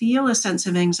we feel a sense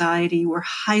of anxiety, we're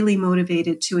highly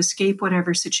motivated to escape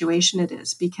whatever situation it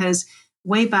is, because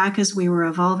way back as we were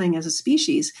evolving as a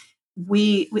species,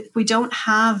 we don't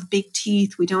have big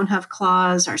teeth, we don't have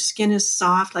claws, our skin is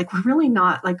soft, like we're really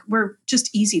not, like we're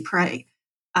just easy prey.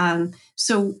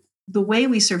 So the way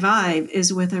we survive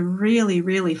is with a really,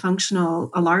 really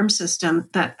functional alarm system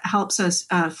that helps us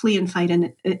flee and fight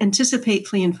and anticipate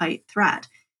flee and fight threat.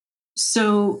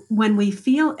 So when we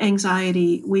feel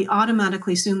anxiety, we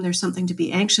automatically assume there's something to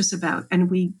be anxious about, and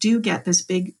we do get this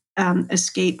big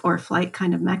escape or flight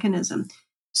kind of mechanism.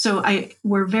 So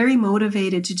we're very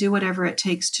motivated to do whatever it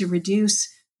takes to reduce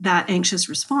that anxious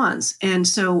response. And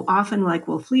so often, like,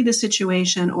 we'll flee the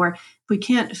situation, or if we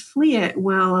can't flee it,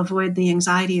 we'll avoid the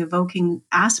anxiety evoking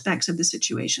aspects of the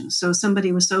situation. So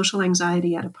somebody with social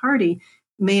anxiety at a party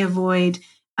may avoid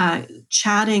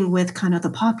chatting with kind of the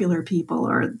popular people,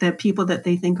 or the people that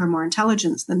they think are more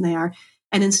intelligent than they are.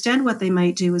 And instead, what they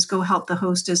might do is go help the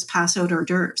hostess pass out hors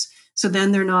d'oeuvres. So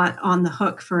then they're not on the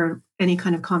hook for any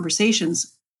kind of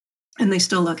conversations, and they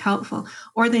still look helpful.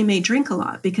 Or they may drink a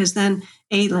lot, because then,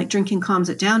 like, drinking calms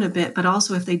it down a bit, but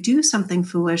also if they do something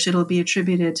foolish, it'll be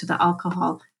attributed to the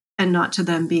alcohol and not to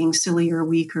them being silly or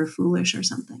weak or foolish or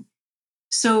something.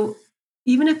 So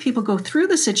even if people go through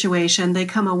the situation, they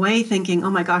come away thinking, oh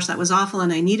my gosh, that was awful,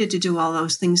 and I needed to do all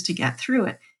those things to get through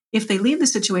it. If they leave the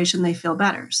situation, they feel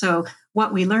better. So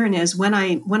what we learn is when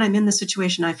I'm in the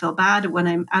situation, I feel bad. When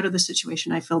I'm out of the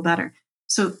situation, I feel better.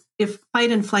 So if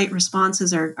fight and flight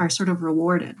responses are sort of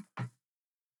rewarded.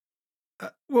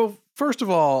 Well, first of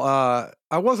all,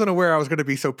 I wasn't aware I was going to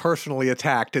be so personally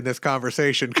attacked in this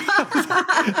conversation. Do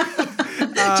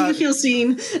you feel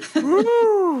seen?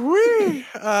 Woo-wee.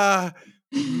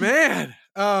 Man.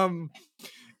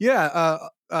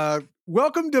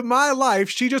 Welcome to my life.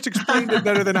 She just explained it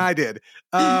better than I did.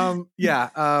 And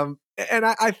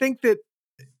I think that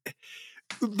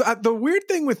the weird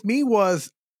thing with me was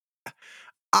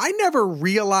I never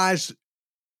realized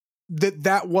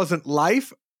that wasn't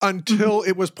life until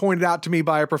it was pointed out to me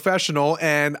by a professional,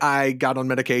 and I got on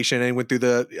medication and went through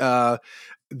the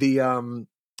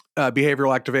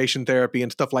behavioral activation therapy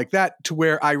and stuff like that, to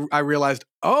where I realized,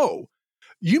 oh,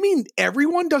 you mean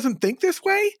everyone doesn't think this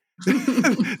way?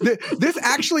 This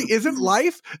actually isn't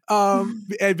life,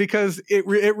 and because it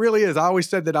really is. I always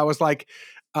said that I was like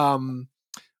the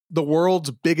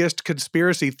world's biggest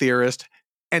conspiracy theorist,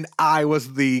 and I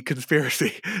was the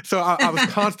conspiracy. So I was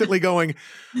constantly going,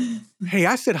 hey,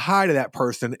 I said hi to that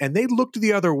person, and they looked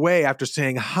the other way after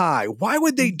saying hi. Why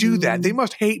would they do that? They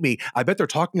must hate me. I bet they're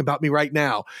talking about me right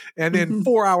now. And then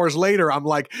 4 hours later, I'm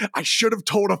like, I should have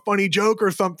told a funny joke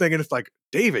or something. And it's like,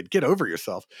 David, get over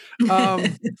yourself.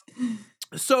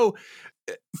 So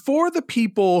for the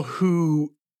people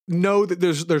who know that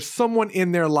there's someone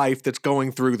in their life that's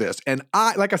going through this, and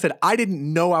like I said, I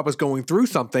didn't know I was going through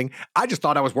something. I just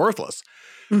thought I was worthless.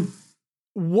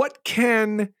 What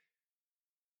can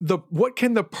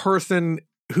the person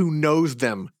who knows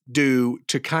them do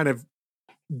to kind of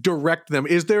direct them?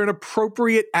 Is there an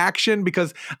appropriate action?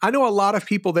 Because I know a lot of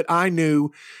people that I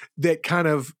knew that kind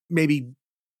of maybe,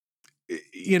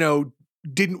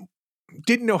 didn't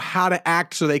know how to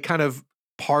act, so they kind of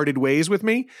parted ways with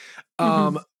me.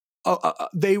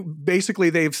 They've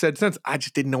said since, I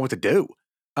just didn't know what to do.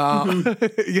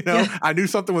 I knew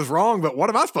something was wrong, but what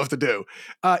am I supposed to do?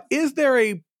 Is there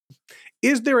a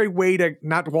way to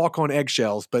not walk on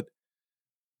eggshells, but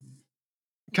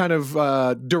kind of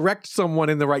direct someone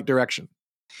in the right direction?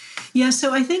 Yeah.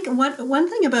 So I think one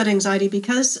thing about anxiety,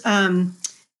 because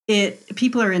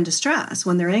people are in distress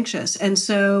when they're anxious. And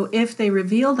so if they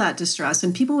reveal that distress,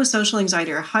 and people with social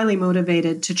anxiety are highly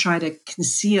motivated to try to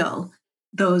conceal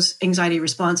those anxiety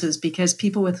responses, because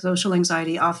people with social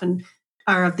anxiety often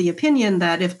are of the opinion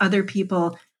that if other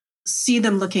people see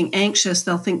them looking anxious,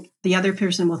 they'll think the other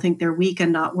person will think they're weak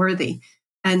and not worthy.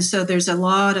 And so there's a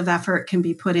lot of effort can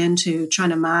be put into trying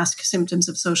to mask symptoms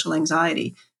of social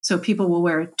anxiety. So people will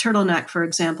wear a turtleneck, for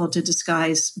example, to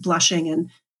disguise blushing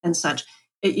and such,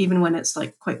 even when it's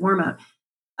like quite warm out.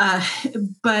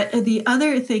 But the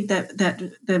other thing that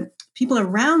the people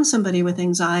around somebody with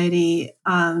anxiety,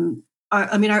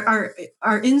 our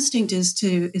instinct is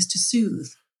to soothe,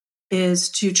 is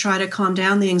to try to calm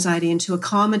down the anxiety and to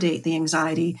accommodate the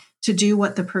anxiety, to do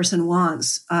what the person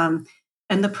wants. And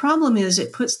the problem is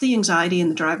it puts the anxiety in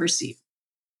the driver's seat.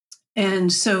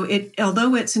 And so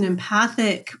although it's an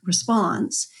empathic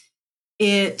response,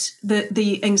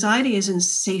 the anxiety is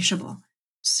insatiable.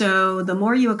 So the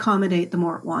more you accommodate, the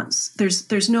more it wants.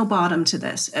 There's no bottom to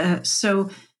this. So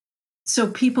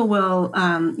people will,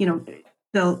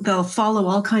 they'll follow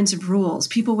all kinds of rules.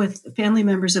 People with family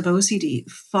members of OCD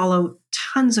follow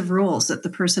tons of rules that the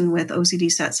person with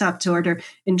OCD sets up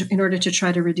in order to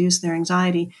try to reduce their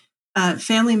anxiety.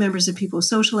 Family members of people with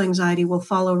social anxiety will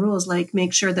follow rules like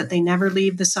make sure that they never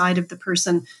leave the side of the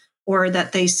person, or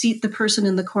that they seat the person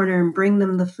in the corner and bring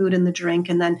them the food and the drink,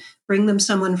 and then bring them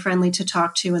someone friendly to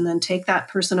talk to, and then take that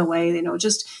person away,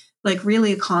 just like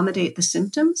really accommodate the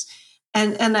symptoms.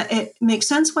 And it makes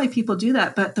sense why people do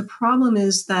that. But the problem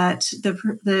is that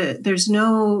there's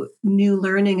no new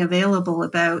learning available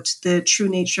about the true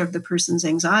nature of the person's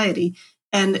anxiety.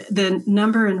 And the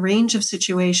number and range of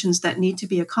situations that need to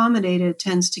be accommodated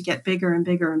tends to get bigger and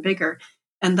bigger and bigger.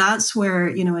 And that's where,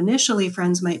 initially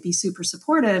friends might be super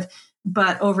supportive,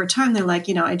 but over time they're like,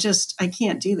 I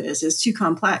can't do this. It's too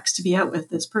complex to be out with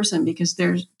this person because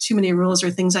there's too many rules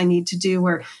or things I need to do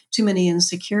or too many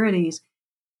insecurities.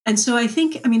 And so I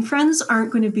think, friends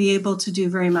aren't going to be able to do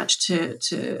very much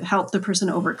to help the person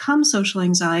overcome social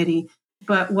anxiety.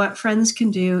 But what friends can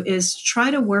do is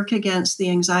try to work against the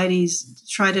anxieties,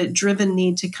 try to driven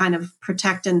need to kind of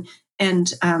protect and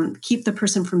keep the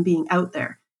person from being out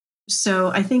there. So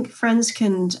I think friends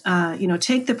can,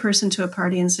 take the person to a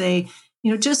party and say,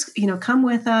 just, come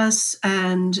with us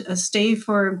and stay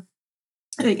for,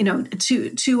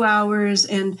 2 hours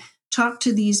and talk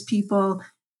to these people.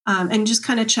 And just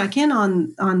kind of check in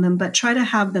on them, but try to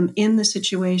have them in the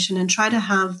situation and try to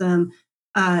have them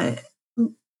try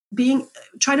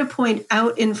to point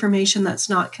out information that's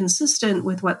not consistent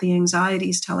with what the anxiety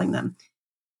is telling them.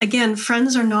 Again,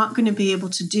 friends are not going to be able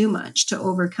to do much to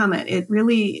overcome it. It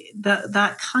really,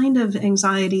 that kind of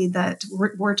anxiety that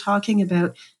we're talking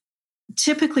about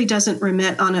typically doesn't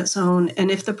remit on its own.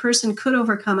 And if the person could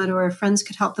overcome it or if friends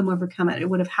could help them overcome it, it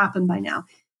would have happened by now.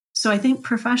 So I think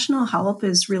professional help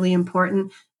is really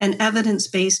important, and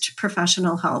evidence-based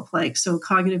professional help, so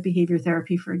cognitive behavior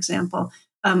therapy, for example,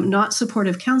 not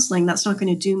supportive counseling, that's not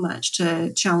going to do much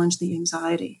to challenge the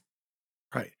anxiety.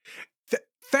 Right.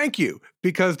 Thank you,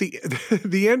 because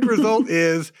the end result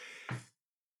is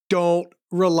don't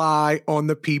rely on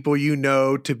the people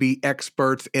to be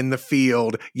experts in the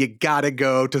field. You got to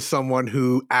go to someone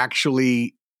who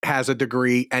actually has a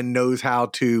degree and knows how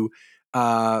to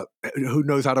work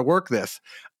this.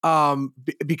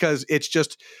 Because it's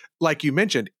just like you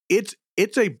mentioned, it's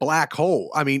a black hole.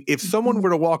 I mean, if someone were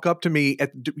to walk up to me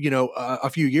at a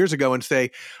few years ago and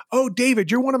say, "Oh,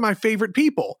 David, you're one of my favorite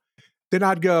people," then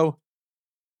I'd go,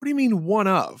 "What do you mean one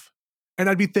of?" And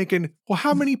I'd be thinking, well,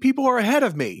 how many people are ahead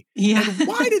of me? Yeah. And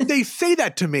why did they say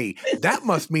that to me? That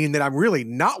must mean that I'm really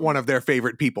not one of their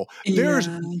favorite people.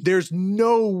 There's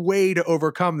no way to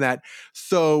overcome that.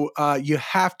 So you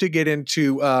have to get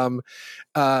into, I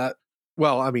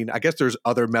guess there's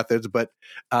other methods, but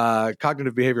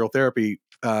cognitive behavioral therapy,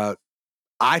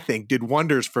 I think, did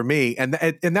wonders for me. And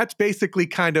that's basically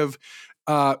kind of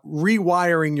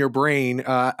rewiring your brain,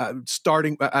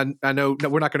 starting. I know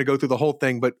we're not going to go through the whole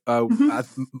thing, but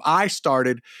I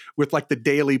started with the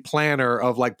daily planner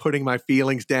of putting my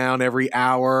feelings down every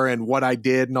hour and what I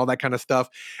did and all that kind of stuff.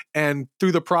 And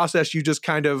through the process, you just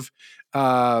kind of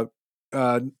not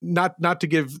to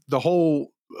give the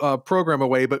whole program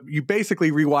away, but you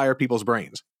basically rewire people's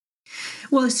brains.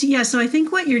 Well, so I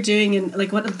think what you're doing, and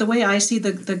the way I see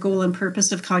the goal and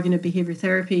purpose of cognitive behavior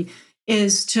therapy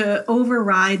is to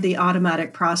override the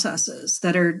automatic processes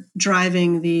that are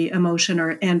driving the emotion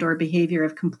or behavior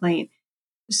of complaint.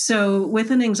 So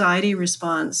with an anxiety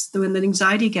response, when the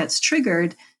anxiety gets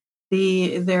triggered,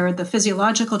 there are the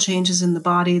physiological changes in the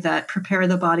body that prepare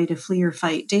the body to flee or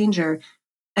fight danger.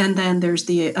 And then there's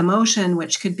the emotion,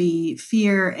 which could be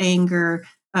fear, anger,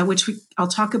 which I'll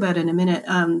talk about in a minute,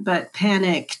 but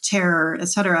panic, terror,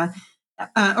 etc.,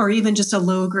 or even just a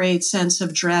low-grade sense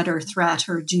of dread or threat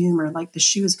or doom, or the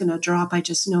shoe is going to drop. I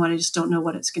just know it. I just don't know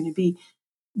what it's going to be.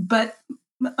 But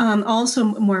also,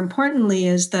 more importantly,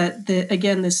 is that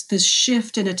this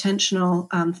shift in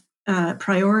attentional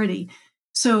priority.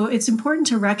 So it's important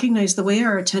to recognize the way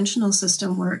our attentional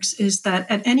system works is that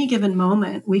at any given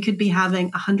moment, we could be having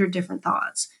 100 different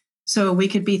thoughts. So we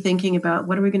could be thinking about,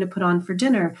 what are we going to put on for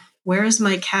dinner? Where is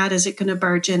my cat? Is it going to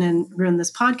barge in and ruin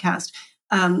this podcast?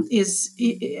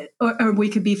 Or we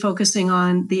could be focusing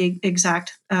on the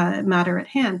exact matter at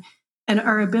hand. And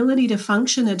our ability to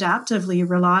function adaptively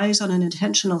relies on an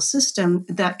attentional system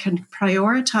that can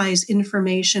prioritize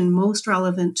information most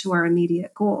relevant to our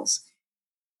immediate goals.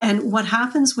 And what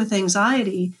happens with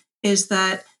anxiety is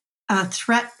that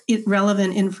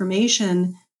threat-relevant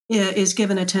information is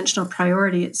given attentional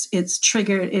priority. It's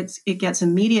triggered. It gets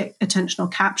immediate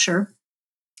attentional capture.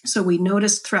 So we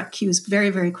notice threat cues very,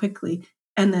 very quickly,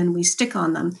 and then we stick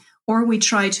on them, or we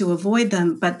try to avoid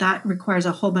them, but that requires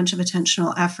a whole bunch of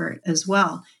attentional effort as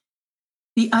well.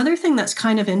 The other thing that's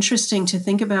kind of interesting to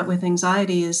think about with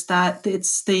anxiety is that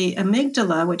it's the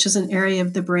amygdala, which is an area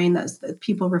of the brain that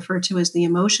people refer to as the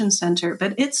emotion center,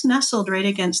 but it's nestled right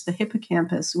against the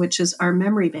hippocampus, which is our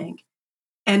memory bank.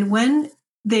 And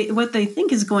what they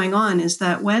think is going on is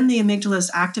that when the amygdala is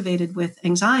activated with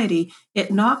anxiety,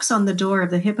 it knocks on the door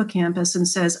of the hippocampus and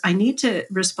says, I need to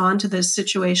respond to this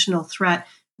situational threat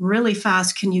really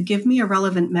fast. Can you give me a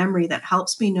relevant memory that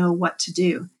helps me know what to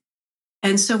do?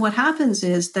 And so what happens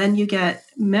is then you get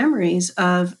memories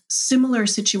of similar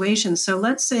situations. So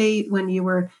let's say when you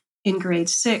were in grade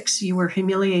 6, you were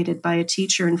humiliated by a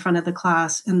teacher in front of the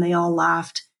class and they all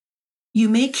laughed. You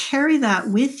may carry that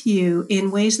with you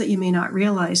in ways that you may not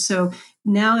realize. So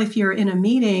now if you're in a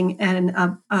meeting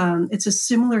and it's a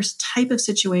similar type of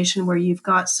situation where you've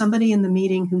got somebody in the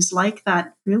meeting who's like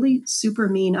that really super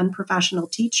mean, unprofessional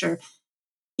teacher,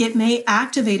 it may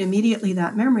activate immediately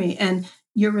that memory. And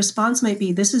your response might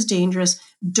be, this is dangerous.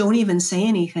 Don't even say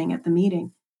anything at the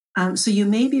meeting. So you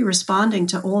may be responding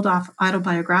to old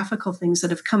autobiographical things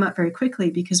that have come up very quickly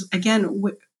because, again,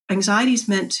 anxiety is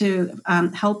meant to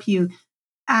help you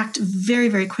act very,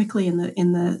 very quickly in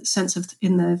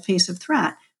the face of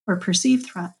threat or perceived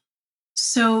threat.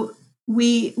 So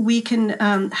we can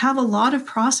have a lot of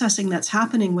processing that's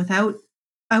happening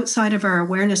outside of our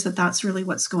awareness that that's really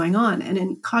what's going on. And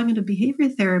in cognitive behavior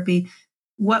therapy,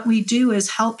 what we do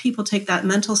is help people take that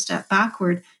mental step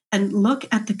backward and look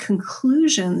at the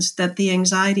conclusions that the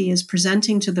anxiety is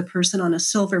presenting to the person on a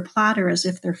silver platter as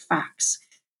if they're facts.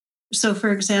 So,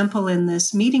 for example, in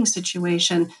this meeting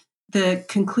situation, the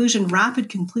rapid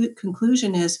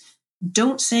conclusion is,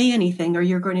 don't say anything or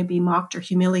you're going to be mocked or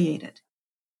humiliated.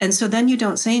 And so then you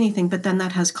don't say anything, but then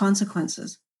that has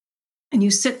consequences. And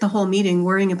you sit the whole meeting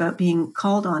worrying about being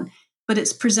called on. But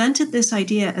it's presented this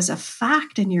idea as a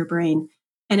fact in your brain,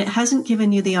 and it hasn't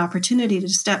given you the opportunity to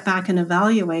step back and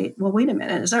evaluate, well, wait a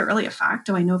minute, is that really a fact?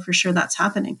 Do I know for sure that's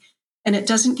happening? And it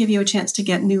doesn't give you a chance to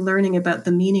get new learning about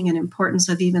the meaning and importance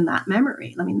of even that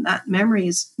memory. I mean, that memory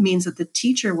means that the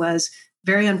teacher was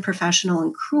very unprofessional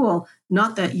and cruel,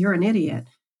 not that you're an idiot.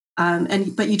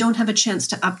 But you don't have a chance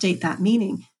to update that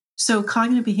meaning. So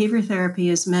cognitive behavior therapy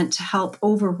is meant to help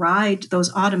override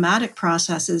those automatic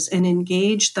processes and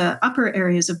engage the upper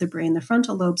areas of the brain, the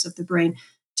frontal lobes of the brain,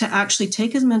 to actually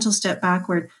take a mental step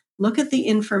backward, look at the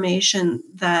information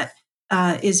that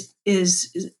is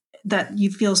that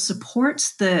you feel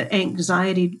supports the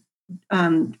anxiety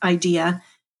idea,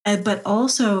 but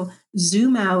also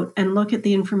zoom out and look at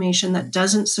the information that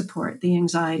doesn't support the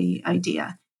anxiety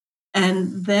idea.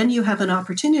 And then you have an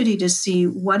opportunity to see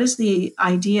what is the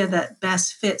idea that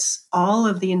best fits all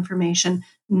of the information,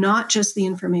 not just the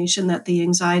information that the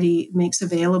anxiety makes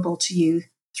available to you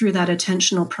through that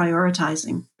attentional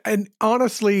prioritizing. And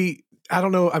honestly, I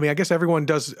don't know. I mean, I guess everyone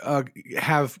does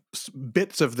have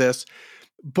bits of this,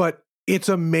 but it's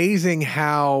amazing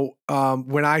how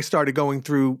when I started going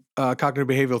through cognitive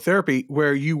behavioral therapy,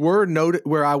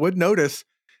 where I would notice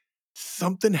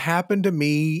something happened to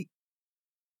me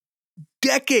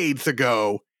decades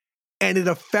ago, and it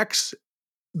affects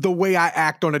the way I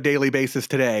act on a daily basis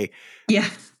today. Yeah.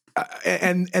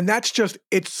 And that's just,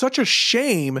 it's such a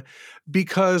shame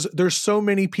because there's so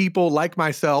many people like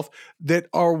myself that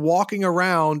are walking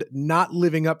around not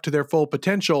living up to their full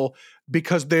potential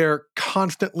because they're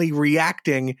constantly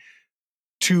reacting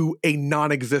to a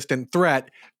non-existent threat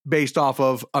based off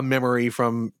of a memory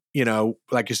from,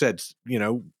 like you said,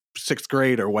 6th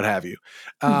grade or what have you.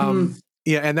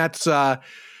 Yeah. And that's,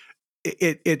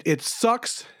 it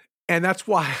sucks. And that's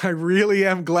why I really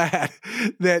am glad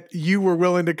that you were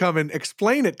willing to come and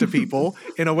explain it to people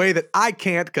in a way that I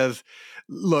can't, because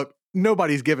look,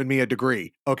 nobody's giving me a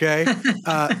degree. Okay.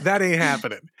 That ain't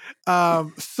happening. Yeah,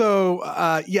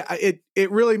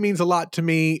 it really means a lot to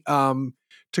me,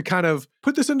 to kind of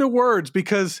put this into words,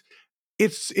 because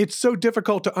it's so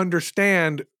difficult to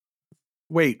understand.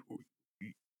 Wait,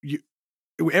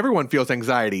 everyone feels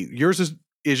anxiety. Yours is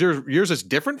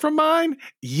different from mine?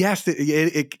 Yes,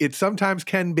 it sometimes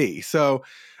can be. So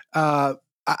I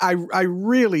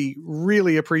really,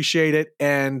 really appreciate it.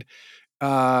 And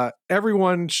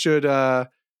everyone should,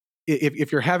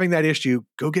 if you're having that issue,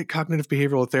 go get cognitive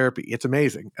behavioral therapy. It's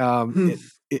amazing.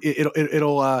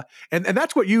 It'll and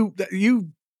that's what you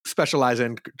specialize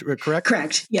in, correct?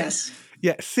 Correct. Yes.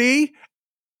 Yeah. See,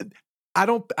 I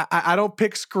don't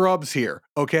pick scrubs here.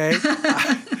 Okay.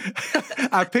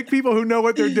 I pick people who know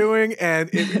what they're doing, and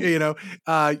you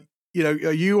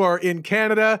are in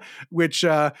Canada, which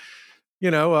you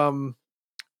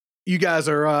guys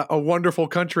are a wonderful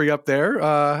country up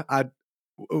there.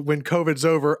 When COVID's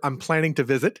over, I'm planning to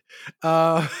visit,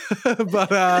 but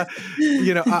I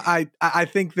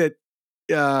think that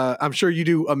I'm sure you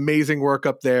do amazing work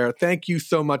up there. Thank you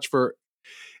so much for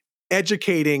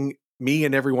educating me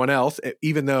and everyone else,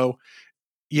 even though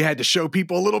you had to show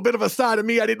people a little bit of a side of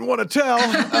me I didn't want to tell.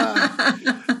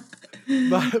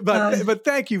 But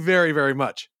thank you very, very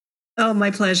much. Oh,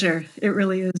 my pleasure. It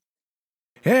really is.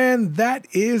 And that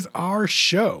is our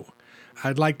show.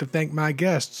 I'd like to thank my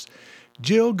guests,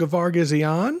 Jill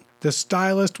Gevargizian The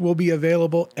Stylist will be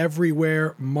available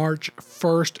everywhere March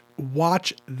 1st.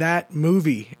 Watch that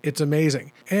movie. It's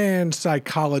amazing. And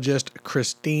psychologist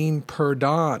Christine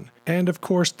Purdon. And of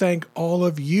course, thank all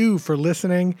of you for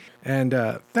listening.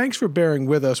 And thanks for bearing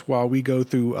with us while we go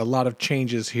through a lot of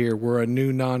changes here. We're a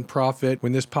new nonprofit.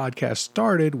 When this podcast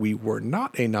started, we were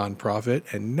not a nonprofit,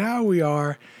 and now we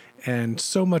are. And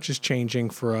so much is changing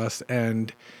for us.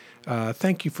 And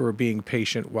thank you for being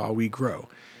patient while we grow.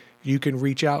 You can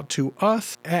reach out to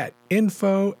us at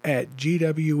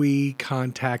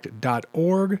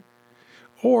info@gwecontact.org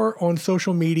or on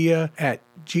social media at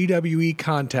GWE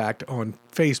Contact on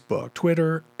Facebook,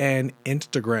 Twitter, and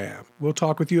Instagram. We'll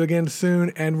talk with you again soon.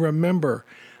 And remember,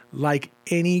 like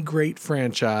any great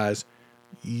franchise,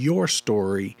 your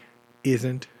story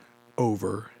isn't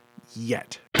over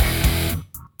yet.